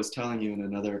think I was telling you in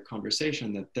another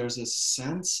conversation that there's a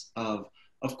sense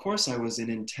of course, I was in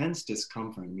intense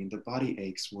discomfort. I mean, the body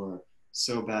aches were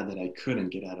so bad that I couldn't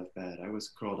get out of bed. I was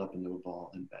curled up into a ball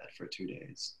in bed for 2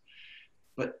 days.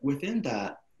 But within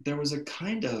that, there was a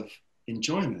kind of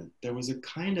enjoyment. There was a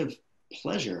kind of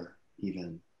pleasure,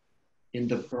 even in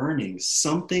the burning.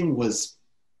 Something was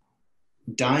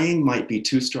dying, might be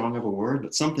too strong of a word,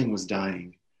 but something was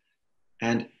dying.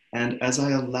 And as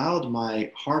I allowed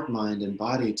my heart, mind, and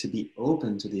body to be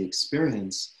open to the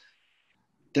experience,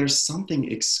 there's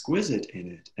something exquisite in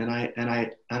it. And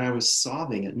I was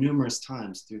sobbing at numerous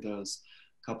times through those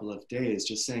couple of days,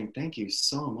 just saying, thank you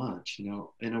so much.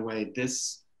 In a way,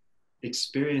 this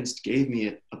experience gave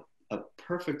me a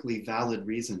perfectly valid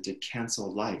reason to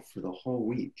cancel life for the whole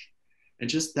week. And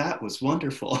just that was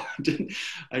wonderful.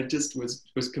 I just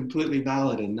was completely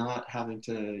valid and not having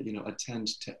to, attend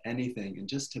to anything, and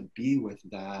just to be with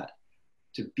that,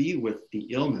 to be with the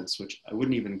illness, which I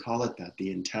wouldn't even call it that,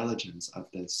 the intelligence of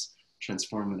this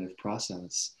transformative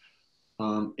process.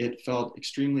 It felt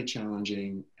extremely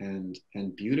challenging and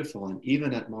beautiful. And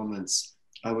even at moments,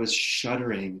 I was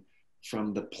shuddering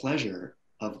from the pleasure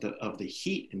of the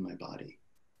heat in my body.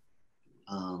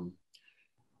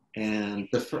 And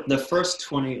the first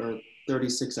 20 or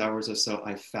 36 hours or so,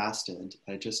 I fasted.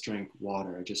 I just drank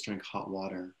water. I just drank hot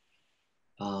water.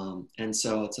 And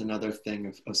so it's another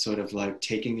thing of sort of like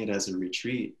taking it as a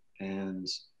retreat and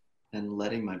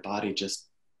letting my body just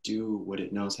do what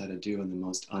it knows how to do in the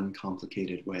most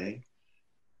uncomplicated way.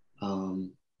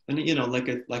 And you know,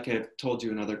 like I've told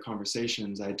you in other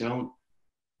conversations, I don't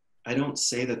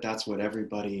say that that's what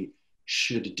everybody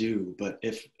should do, but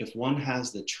if one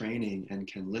has the training and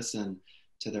can listen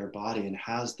to their body and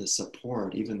has the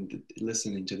support, even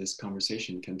listening to this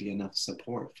conversation can be enough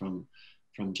support from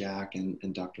Jack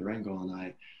and Dr. Rengel and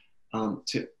I,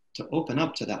 to open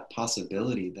up to that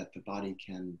possibility that the body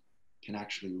can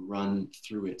actually run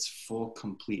through its full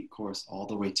complete course all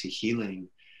the way to healing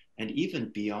and even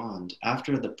beyond.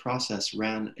 After the process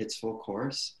ran its full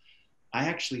course, I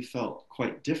actually felt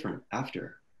quite different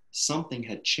after. Something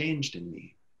had changed in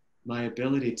me. My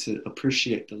ability to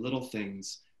appreciate the little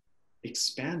things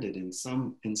expanded in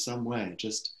some way.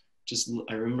 Just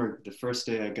I remember the first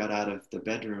day I got out of the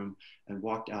bedroom and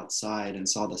walked outside and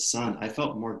saw the sun. I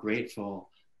felt more grateful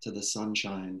to the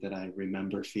sunshine that I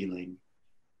remember feeling.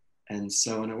 And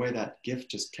so in a way that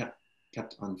gift just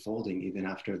kept unfolding even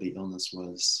after the illness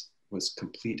was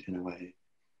complete in a way.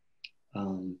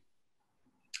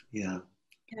 Yeah.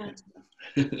 Yeah.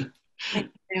 Thank you.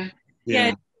 Yeah.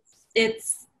 Yeah,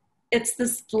 it's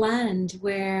this blend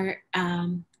where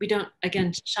we don't,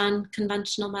 again, shun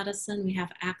conventional medicine. We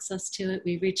have access to it.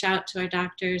 We reach out to our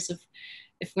doctors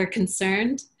if we're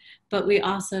concerned, but we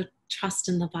also trust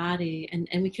in the body,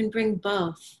 and we can bring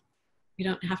both. We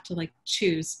don't have to like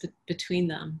choose between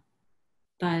them,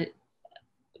 but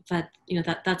you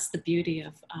know, that's the beauty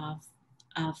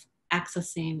of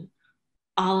accessing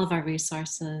all of our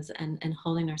resources and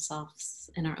holding ourselves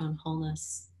in our own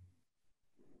wholeness.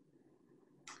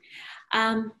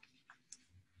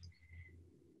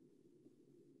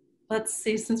 Let's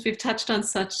see, since we've touched on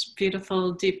such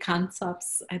beautiful, deep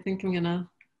concepts, I think I'm gonna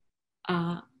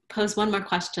pose one more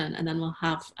question, and then we'll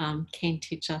have Kane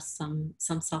teach us some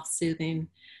self-soothing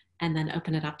and then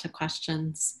open it up to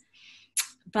questions.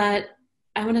 But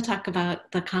I want to talk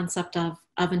about the concept of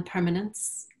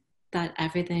impermanence, that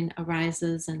everything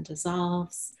arises and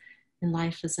dissolves, and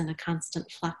life is in a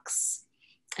constant flux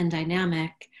and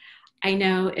dynamic. I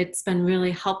know it's been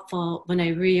really helpful when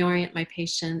I reorient my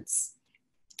patients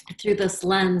through this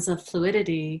lens of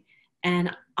fluidity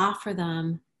and offer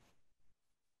them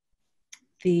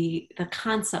the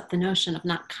concept, the notion of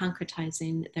not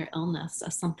concretizing their illness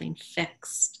as something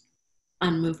fixed,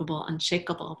 unmovable,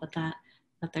 unshakable, but that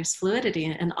there's fluidity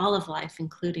in all of life,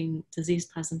 including disease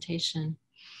presentation.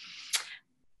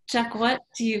 Jack, what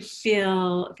do you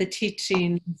feel the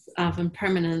teachings of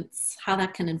impermanence, how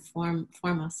that can inform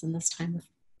us in this time of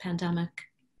pandemic?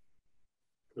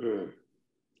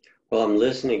 Well, I'm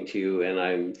listening to you and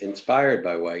I'm inspired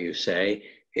by what you say.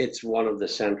 It's one of the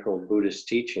central Buddhist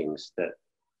teachings that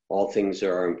all things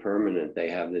are impermanent. They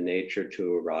have the nature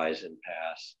to arise and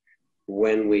pass.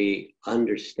 When we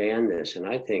understand this, and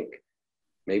I think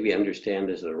maybe understand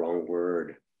is the wrong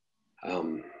word,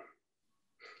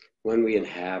 when we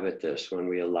inhabit this, when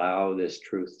we allow this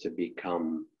truth to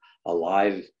become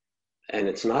alive, and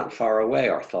it's not far away.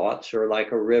 Our thoughts are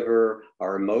like a river,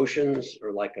 our emotions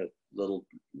are like a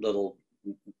little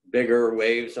bigger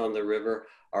waves on the river.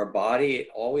 Our body,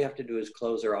 all we have to do is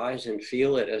close our eyes and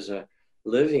feel it as a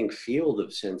living field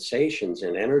of sensations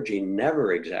and energy,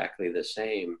 never exactly the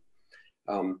same.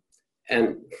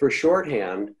 And for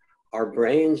shorthand, our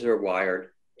brains are wired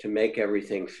to make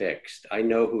everything fixed. I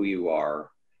know who you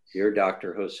are. You're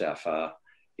Dr. Josefa.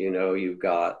 You know, you've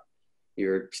got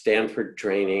your Stanford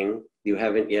training. You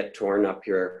haven't yet torn up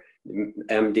your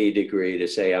MD degree to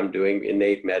say, I'm doing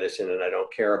innate medicine and I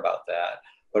don't care about that.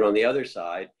 But on the other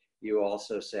side, you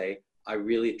also say, I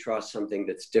really trust something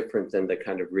that's different than the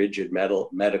kind of rigid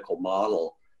medical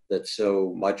model that's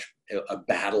so much a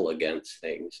battle against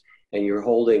things. And you're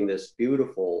holding this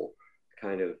beautiful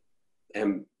kind of,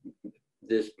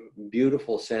 this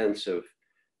beautiful sense of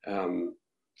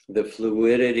the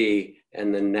fluidity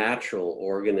and the natural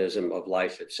organism of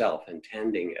life itself and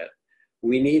tending it.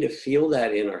 We need to feel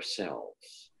that in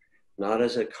ourselves, not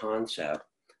as a concept,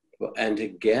 and to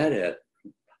get it,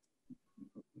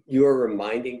 you're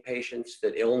reminding patients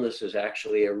that illness is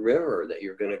actually a river that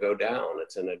you're going to go down.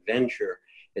 It's an adventure.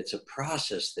 It's a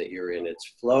process that you're in.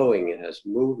 It's flowing. It has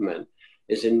movement.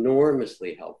 Is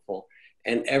enormously helpful.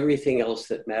 And everything else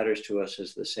that matters to us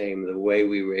is the same. The way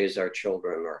we raise our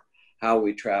children, or how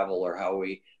we travel, or how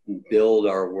we build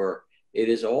our work. It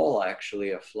is all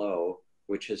actually a flow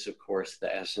which is, of course,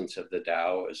 the essence of the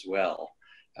Tao as well.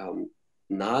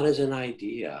 Not as an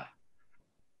idea,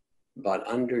 but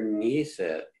underneath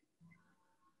it,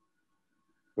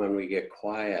 when we get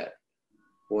quiet,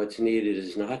 what's needed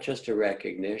is not just a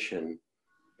recognition,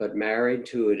 but married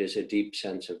to it is a deep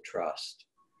sense of trust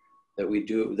that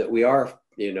we are,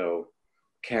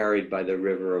 carried by the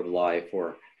river of life.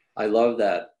 Or I love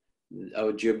that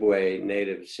Ojibwe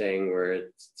native saying where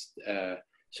it's,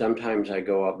 sometimes I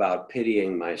go about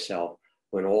pitying myself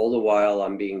when all the while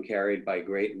I'm being carried by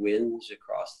great winds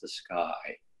across the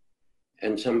sky.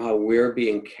 And somehow we're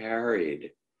being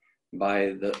carried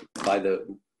by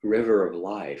the river of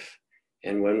life.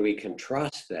 And when we can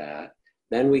trust that,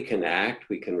 then we can act,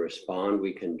 we can respond,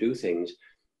 we can do things,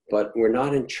 but we're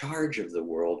not in charge of the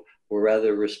world. We're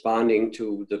rather responding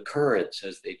to the currents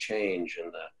as they change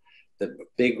and the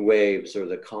big waves or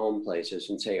the calm places,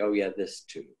 and say, oh yeah, this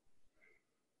too.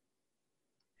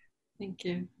 Thank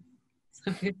you.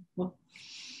 So beautiful.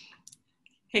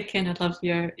 Hey, Ken, I'd love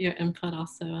your input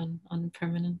also on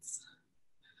impermanence.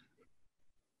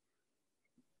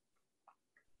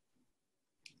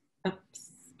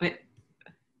 Oops, wait.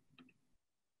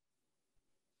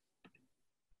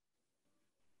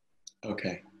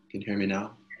 Okay, can you hear me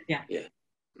now? Yeah. Yeah.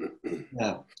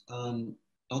 Yeah.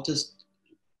 I'll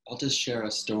just share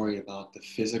a story about the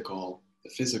physical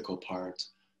part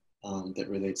that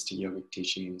relates to yogic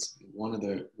teachings. One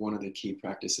of the key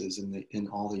practices in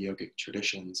all the yogic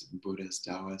traditions, Buddhist,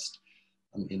 Taoist,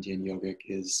 Indian yogic,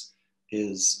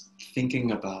 is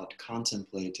thinking about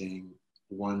contemplating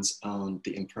one's own,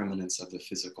 the impermanence of the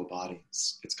physical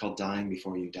bodies. It's called dying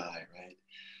before you die, right?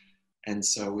 And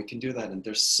so we can do that, and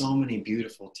there's so many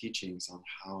beautiful teachings on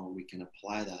how we can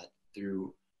apply that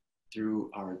through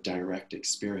our direct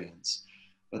experience.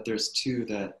 But there's two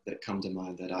that come to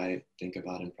mind that I think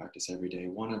about and practice every day.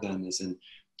 One of them is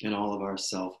in all of our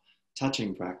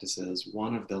self-touching practices.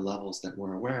 One of the levels that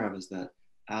we're aware of is that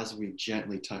as we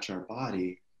gently touch our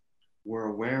body, we're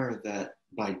aware that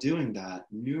by doing that,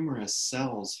 numerous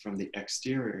cells from the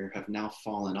exterior have now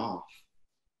fallen off.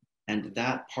 And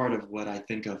that part of what I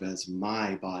think of as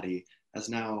my body has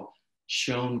now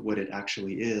shown what it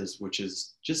actually is, which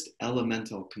is just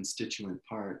elemental constituent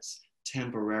parts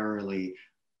temporarily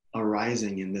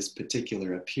arising in this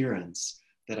particular appearance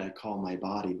that I call my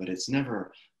body. But it's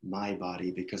never my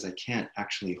body because I can't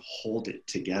actually hold it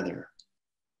together.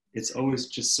 It's always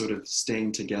just sort of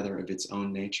staying together of its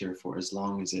own nature for as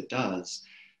long as it does.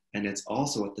 And it's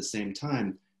also at the same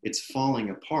time, it's falling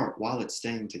apart while it's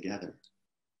staying together.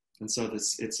 And so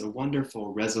it's a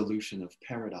wonderful resolution of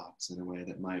paradox in a way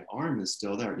that my arm is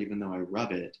still there, even though I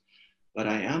rub it. But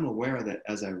I am aware that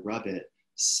as I rub it,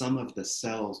 some of the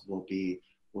cells will be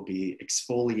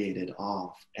exfoliated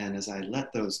off. And as I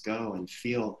let those go and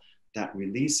feel that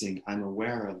releasing, I'm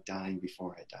aware of dying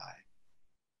before I die.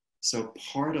 So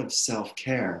part of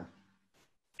self-care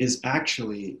is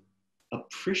actually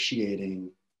appreciating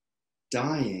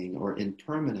dying or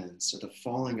impermanence or the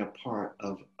falling apart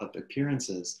of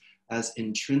appearances as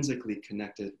intrinsically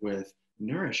connected with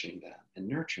nourishing them and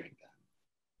nurturing them.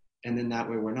 And in that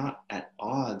way, we're not at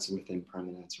odds with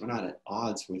impermanence. We're not at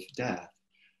odds with death.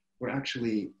 We're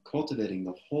actually cultivating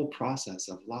the whole process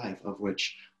of life, of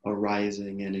which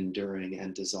arising and enduring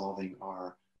and dissolving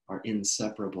are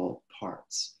inseparable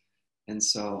parts. And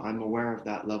so I'm aware of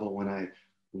that level when I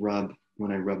rub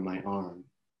my arm.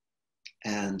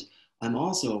 And I'm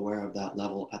also aware of that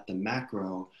level at the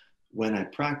macro. When I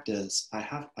practice,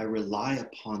 I rely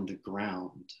upon the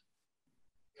ground,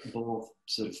 both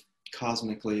sort of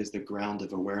cosmically as the ground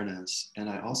of awareness, and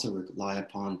I also rely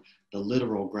upon the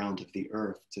literal ground of the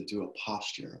earth to do a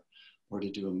posture or to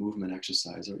do a movement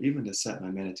exercise, or even to set my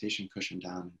meditation cushion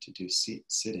down and to do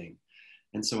sitting.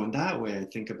 And so in that way, I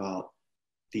think about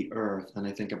the earth and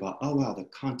I think about, oh wow, the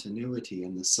continuity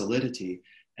and the solidity.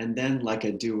 And then like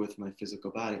I do with my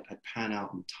physical body, I pan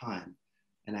out in time.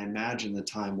 And I imagine the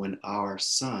time when our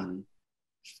sun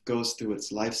goes through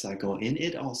its life cycle and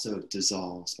it also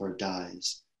dissolves or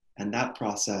dies. And that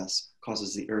process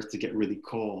causes the earth to get really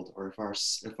cold, or if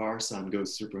our sun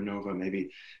goes supernova, maybe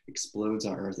explodes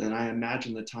our earth. And I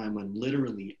imagine the time when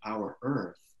literally our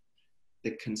earth,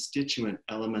 the constituent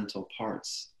elemental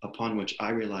parts upon which I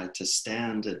rely to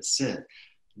stand and sit,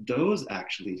 those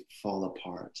actually fall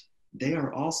apart. They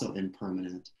are also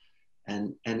impermanent.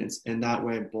 And it's in that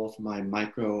way, both my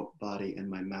micro body and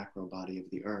my macro body of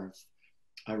the earth,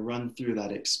 I run through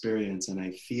that experience and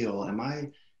I feel, am I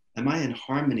in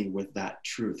harmony with that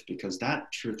truth? Because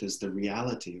that truth is the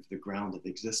reality of the ground of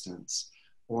existence,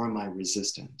 or am I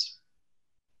resistant?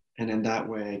 And in that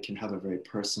way, I can have a very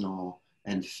personal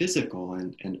and physical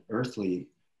and earthly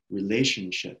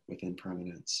relationship with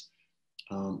impermanence.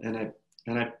 And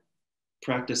I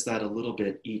practice that a little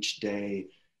bit each day,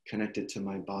 connected to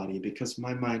my body, because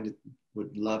my mind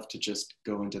would love to just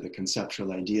go into the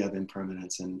conceptual idea of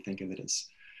impermanence and think of it as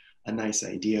a nice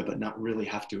idea, but not really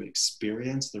have to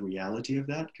experience the reality of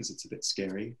that because it's a bit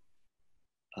scary.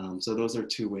 So those are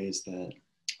two ways that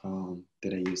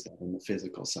that I use that in the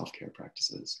physical self-care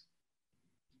practices.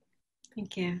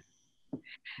 Thank you.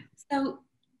 So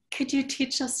could you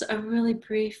teach us a really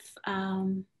brief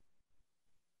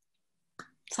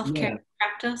self-care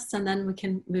practice, and then we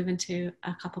can move into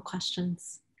a couple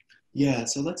questions? Yeah,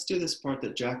 so let's do this part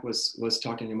that Jack was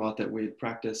talking about, that we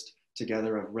practiced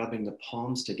together, of rubbing the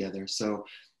palms together. So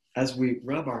as we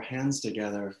rub our hands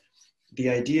together, the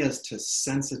idea is to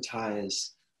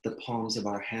sensitize the palms of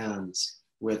our hands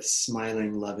with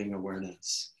smiling, loving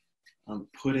awareness.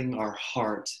 Putting our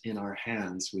heart in our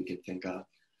hands, we could think of.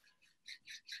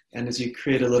 And as you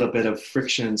create a little bit of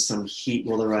friction, some heat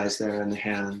will arise there in the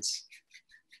hands.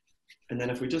 And then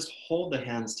if we just hold the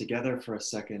hands together for a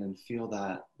second and feel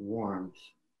that warmth,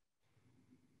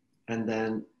 and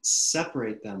then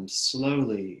separate them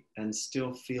slowly and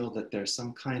still feel that there's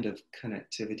some kind of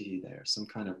connectivity there, some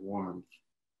kind of warmth.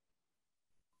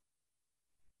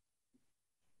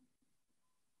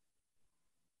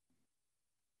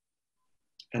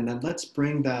 And then let's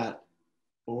bring that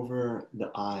over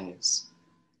the eyes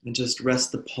and just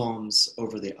rest the palms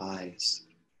over the eyes.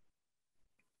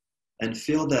 And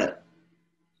feel that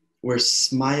we're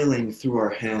smiling through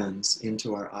our hands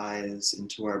into our eyes,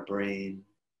 into our brain.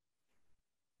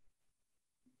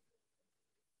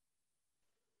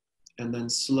 And then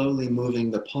slowly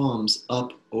moving the palms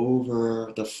up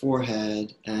over the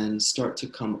forehead and start to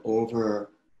come over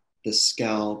the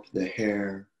scalp, the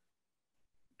hair,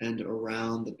 and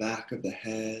around the back of the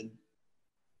head.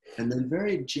 And then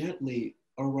very gently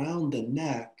around the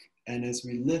neck. And as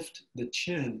we lift the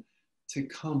chin, to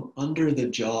come under the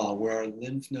jaw, where our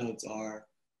lymph nodes are,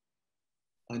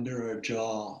 under our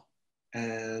jaw.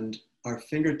 And our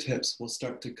fingertips will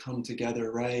start to come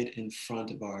together right in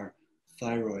front of our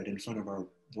thyroid, in front of our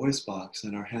voice box,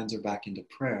 and our hands are back into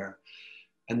prayer.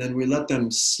 And then we let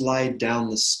them slide down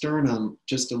the sternum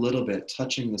just a little bit,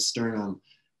 touching the sternum,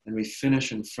 and we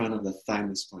finish in front of the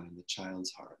thymus gland, the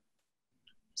child's heart.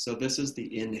 So this is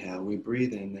the inhale. We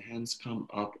breathe in, the hands come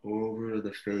up over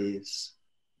the face,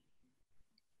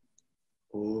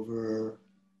 over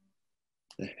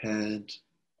the head,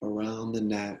 around the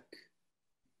neck,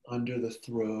 under the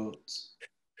throat,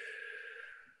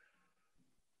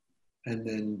 and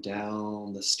then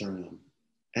down the sternum.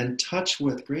 And touch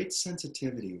with great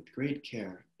sensitivity, with great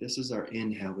care. This is our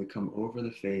inhale. We come over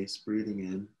the face, breathing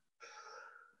in.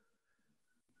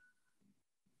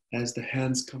 As the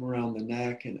hands come around the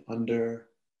neck and under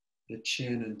the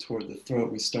chin and toward the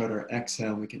throat, we start our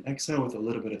exhale. We can exhale with a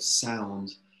little bit of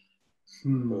sound.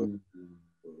 A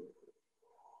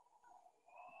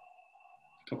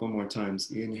couple more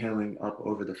times. Inhaling up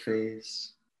over the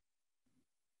face.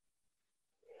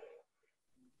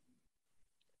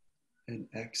 And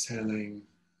exhaling.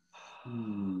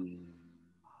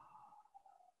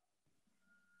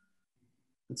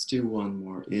 Let's do one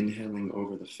more. Inhaling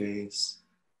over the face.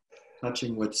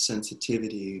 Touching with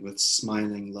sensitivity, with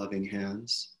smiling, loving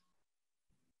hands.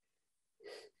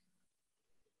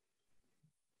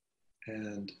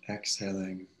 And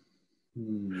exhaling.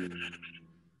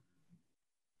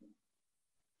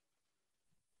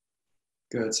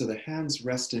 Good. So the hands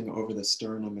resting over the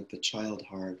sternum at the child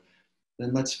heart.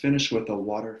 Then let's finish with a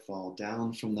waterfall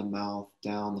down from the mouth,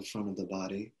 down the front of the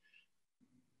body.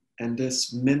 And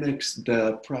this mimics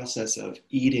the process of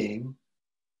eating,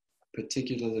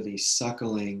 particularly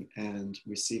suckling and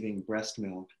receiving breast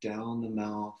milk, down the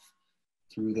mouth,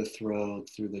 through the throat,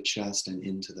 through the chest, and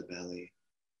into the belly.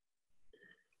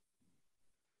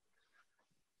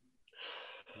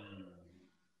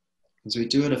 As we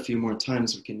do it a few more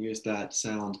times, we can use that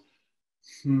sound.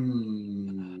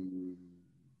 And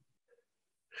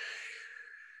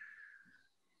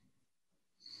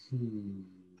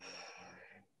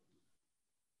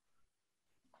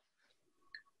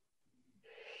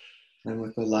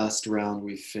with the last round,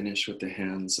 we finish with the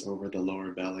hands over the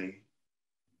lower belly.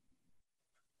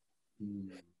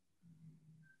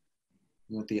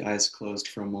 With the eyes closed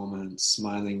for a moment,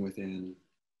 smiling within.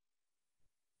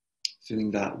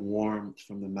 Feeling that warmth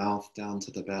from the mouth down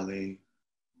to the belly.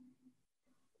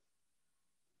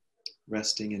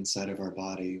 Resting inside of our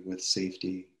body with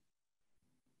safety.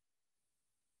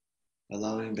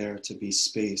 Allowing there to be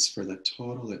space for the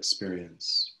total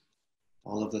experience.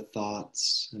 All of the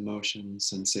thoughts, emotions,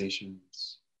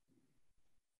 sensations.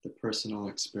 the personal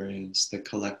experience, the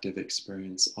collective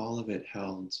experience, all of it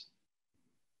held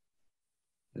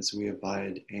as we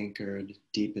abide anchored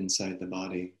deep inside the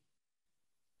body,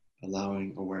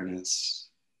 allowing awareness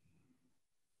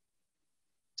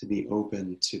to be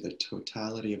open to the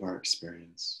totality of our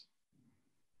experience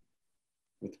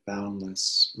with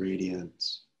boundless,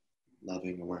 radiant,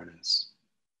 loving awareness.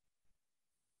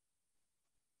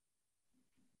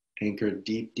 Anchored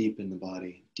deep, deep in the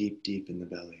body, deep, deep in the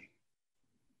belly.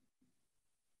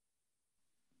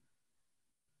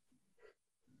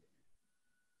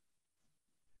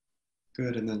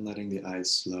 Good, and then letting the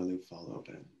eyes slowly fall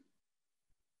open.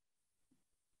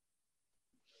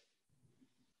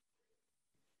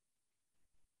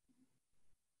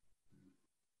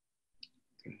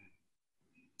 Good.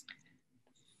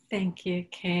 Thank you,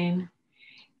 Kane.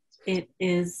 It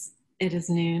is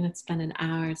noon. It's been an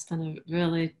hour. It's been a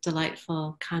really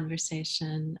delightful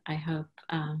conversation. I hope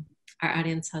our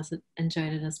audience has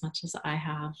enjoyed it as much as I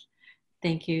have.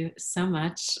 Thank you so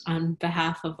much on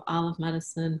behalf of all of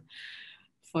medicine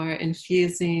for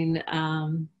infusing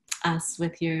us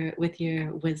with your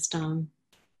wisdom.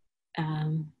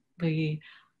 We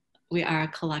are a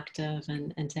collective,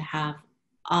 and to have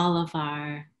all of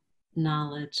our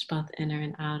knowledge, both inner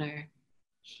and outer,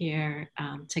 here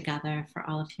together for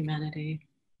all of humanity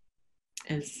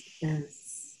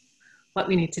is what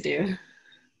we need to do.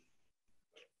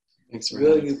 Thanks for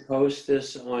Will having you us. post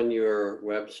this on your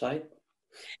website?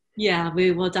 Yeah,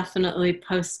 we will definitely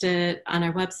post it on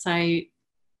our website.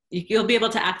 You'll be able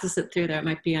to access it through there. It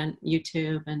might be on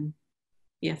YouTube and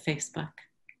via Facebook.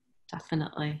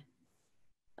 Definitely.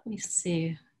 Let me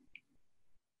see.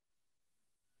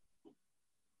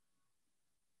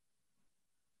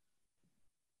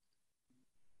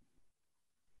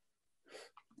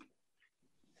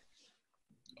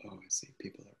 Oh, I see.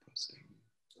 People are posting.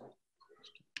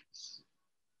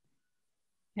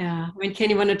 Yeah. I mean, Ken,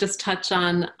 you want to just touch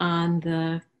on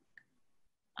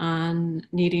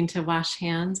needing to wash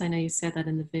hands? I know you said that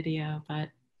in the video, but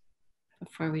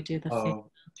before we do the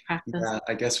Oh, practice. yeah,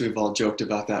 I guess we've all joked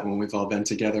about that when we've all been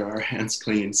together, our hands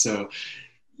clean. So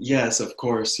yes, of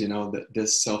course, you know, that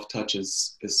this self-touch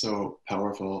is so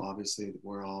powerful. Obviously,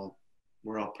 we're all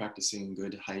practicing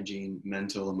good hygiene,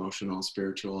 mental, emotional,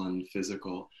 spiritual, and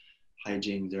physical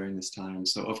hygiene during this time.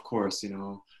 So of course, you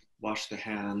know, wash the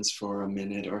hands for a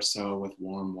minute or so with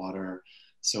warm water,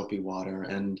 soapy water.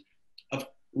 And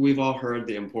we've all heard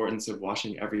the importance of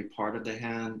washing every part of the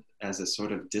hand as a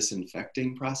sort of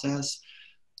disinfecting process.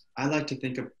 I like to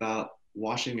think about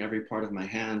washing every part of my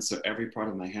hand so every part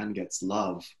of my hand gets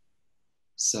love.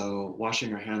 So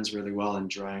washing our hands really well and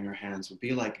drying our hands would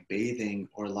be like bathing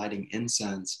or lighting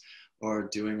incense or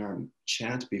doing our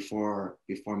chant before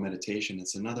meditation.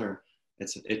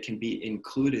 It can be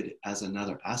included as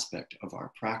another aspect of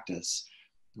our practice.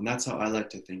 And that's how I like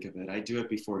to think of it. I do it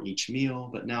before each meal,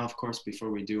 but now of course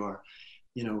before we do our,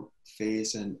 you know,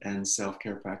 face and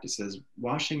self-care practices,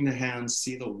 washing the hands,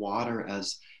 see the water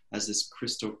as this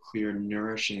crystal clear,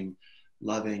 nourishing,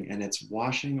 loving, and it's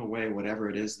washing away whatever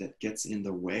it is that gets in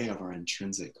the way of our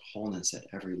intrinsic wholeness at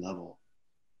every level.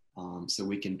 So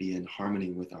we can be in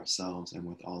harmony with ourselves and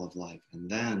with all of life, and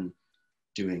then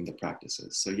doing the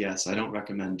practices. So yes, I don't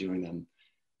recommend doing them,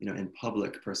 you know, in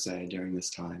public per se during this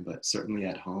time, but certainly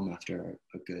at home after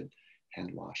a good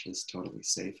hand wash is totally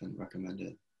safe and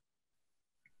recommended.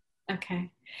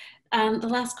 Okay. The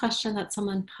last question that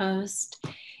someone posed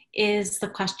is the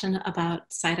question about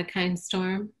cytokine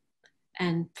storm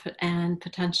and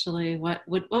potentially what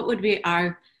would be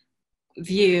our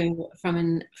view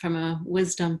from a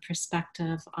wisdom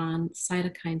perspective on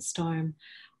cytokine storm.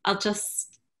 I'll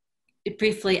just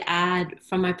briefly add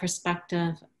from my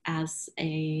perspective as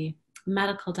a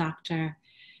medical doctor.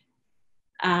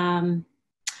 I'm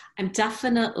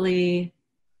definitely,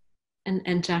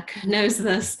 and Jack knows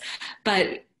this,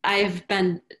 but I've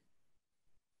been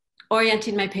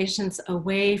orienting my patients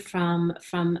away from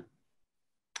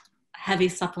heavy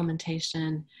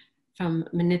supplementation, from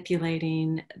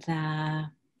manipulating the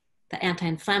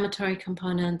anti-inflammatory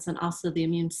components and also the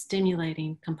immune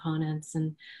stimulating components.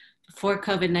 And before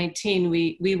COVID-19,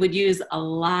 we would use a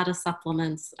lot of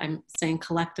supplements, I'm saying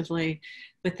collectively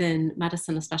within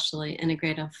medicine, especially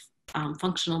integrative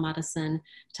functional medicine,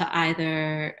 to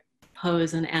either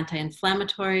pose an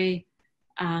anti-inflammatory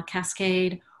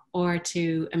cascade or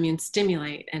to immune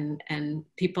stimulate. And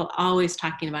people always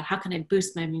talking about how can I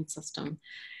boost my immune system?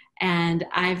 And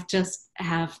I've just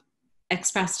have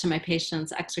expressed to my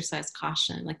patients exercise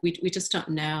caution. Like we just don't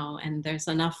know. And there's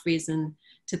enough reason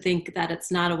to think that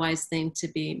it's not a wise thing to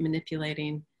be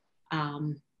manipulating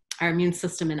our immune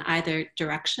system in either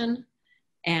direction.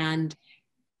 And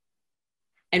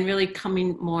and really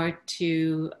coming more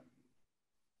to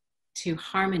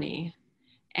harmony.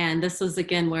 And this is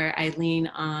again where I lean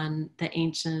on the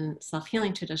ancient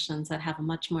self-healing traditions that have a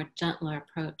much more gentler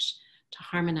approach to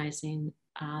harmonizing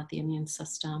the immune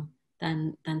system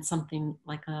than something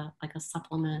like a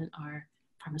supplement or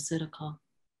pharmaceutical.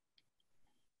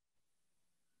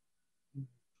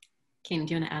 Kane,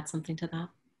 do you want to add something to that?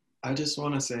 I just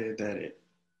want to say that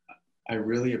I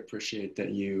really appreciate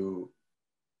that you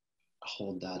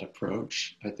hold that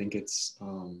approach. I think it's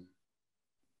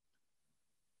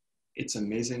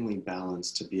amazingly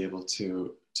balanced to be able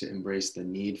to embrace the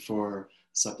need for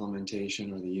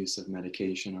supplementation or the use of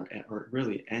medication or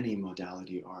really any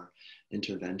modality or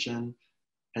intervention,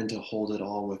 and to hold it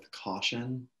all with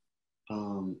caution,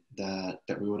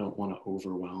 that we wouldn't want to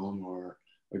overwhelm or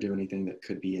do anything that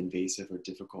could be invasive or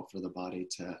difficult for the body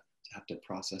to have to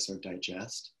process or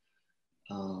digest.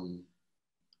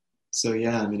 So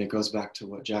yeah, I mean, it goes back to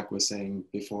what Jack was saying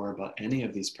before about any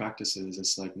of these practices.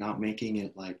 It's like not making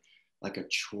it like a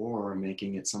chore,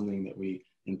 making it something that we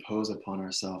impose upon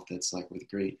ourselves that's like with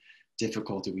great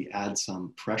difficulty, we add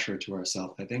some pressure to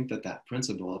ourselves. I think that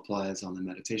principle applies on the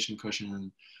meditation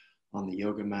cushion, on the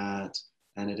yoga mat,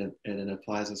 and it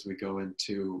applies as we go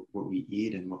into what we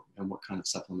eat and what kind of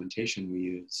supplementation we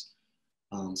use.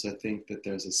 So I think that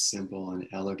there's a simple and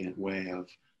elegant way of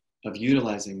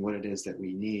utilizing what it is that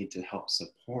we need to help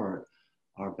support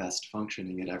our best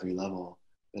functioning at every level,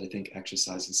 that I think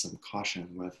exercises some caution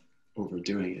with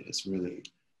overdoing it is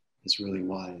really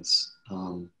wise.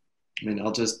 I mean,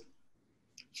 I'll just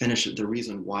finish it. The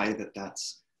reason why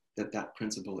that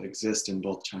principle exists in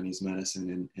both Chinese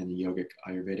medicine and yogic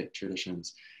Ayurvedic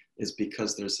traditions is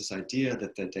because there's this idea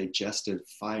that the digestive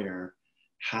fire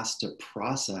has to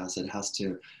process, it has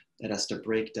to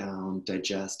break down,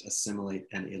 digest, assimilate,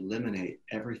 and eliminate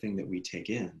everything that we take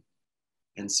in.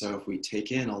 And so if we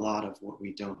take in a lot of what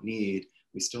we don't need,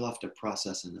 we still have to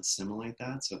process and assimilate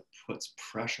that. So it puts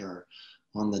pressure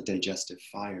on the digestive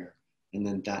fire. And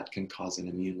then that can cause an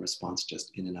immune response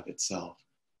just in and of itself.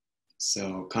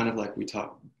 So kind of like we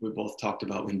both talked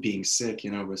about when being sick,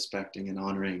 respecting and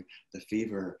honoring the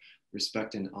fever,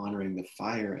 respect and honoring the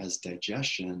fire as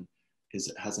digestion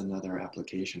has another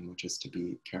application, which is to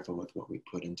be careful with what we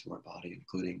put into our body,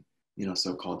 including,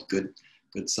 so-called good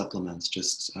supplements.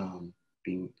 Just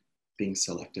being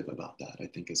selective about that, I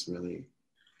think, is really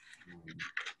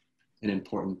an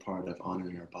important part of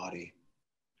honoring our body.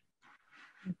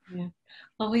 Yeah.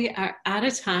 Well, we are out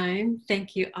of time.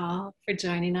 Thank you all for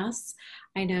joining us.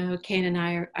 I know Kane and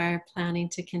I are planning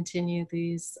to continue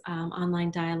these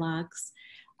online dialogues,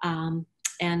 and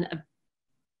a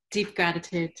deep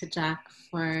gratitude to Jack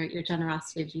for your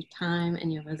generosity of your time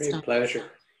and your wisdom. Great pleasure.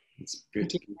 It's great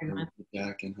to be here with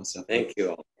Jack and Joseph. Thank you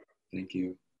all. Thank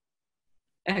you.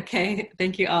 Okay,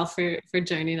 thank you all for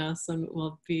joining us, and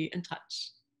we'll be in touch.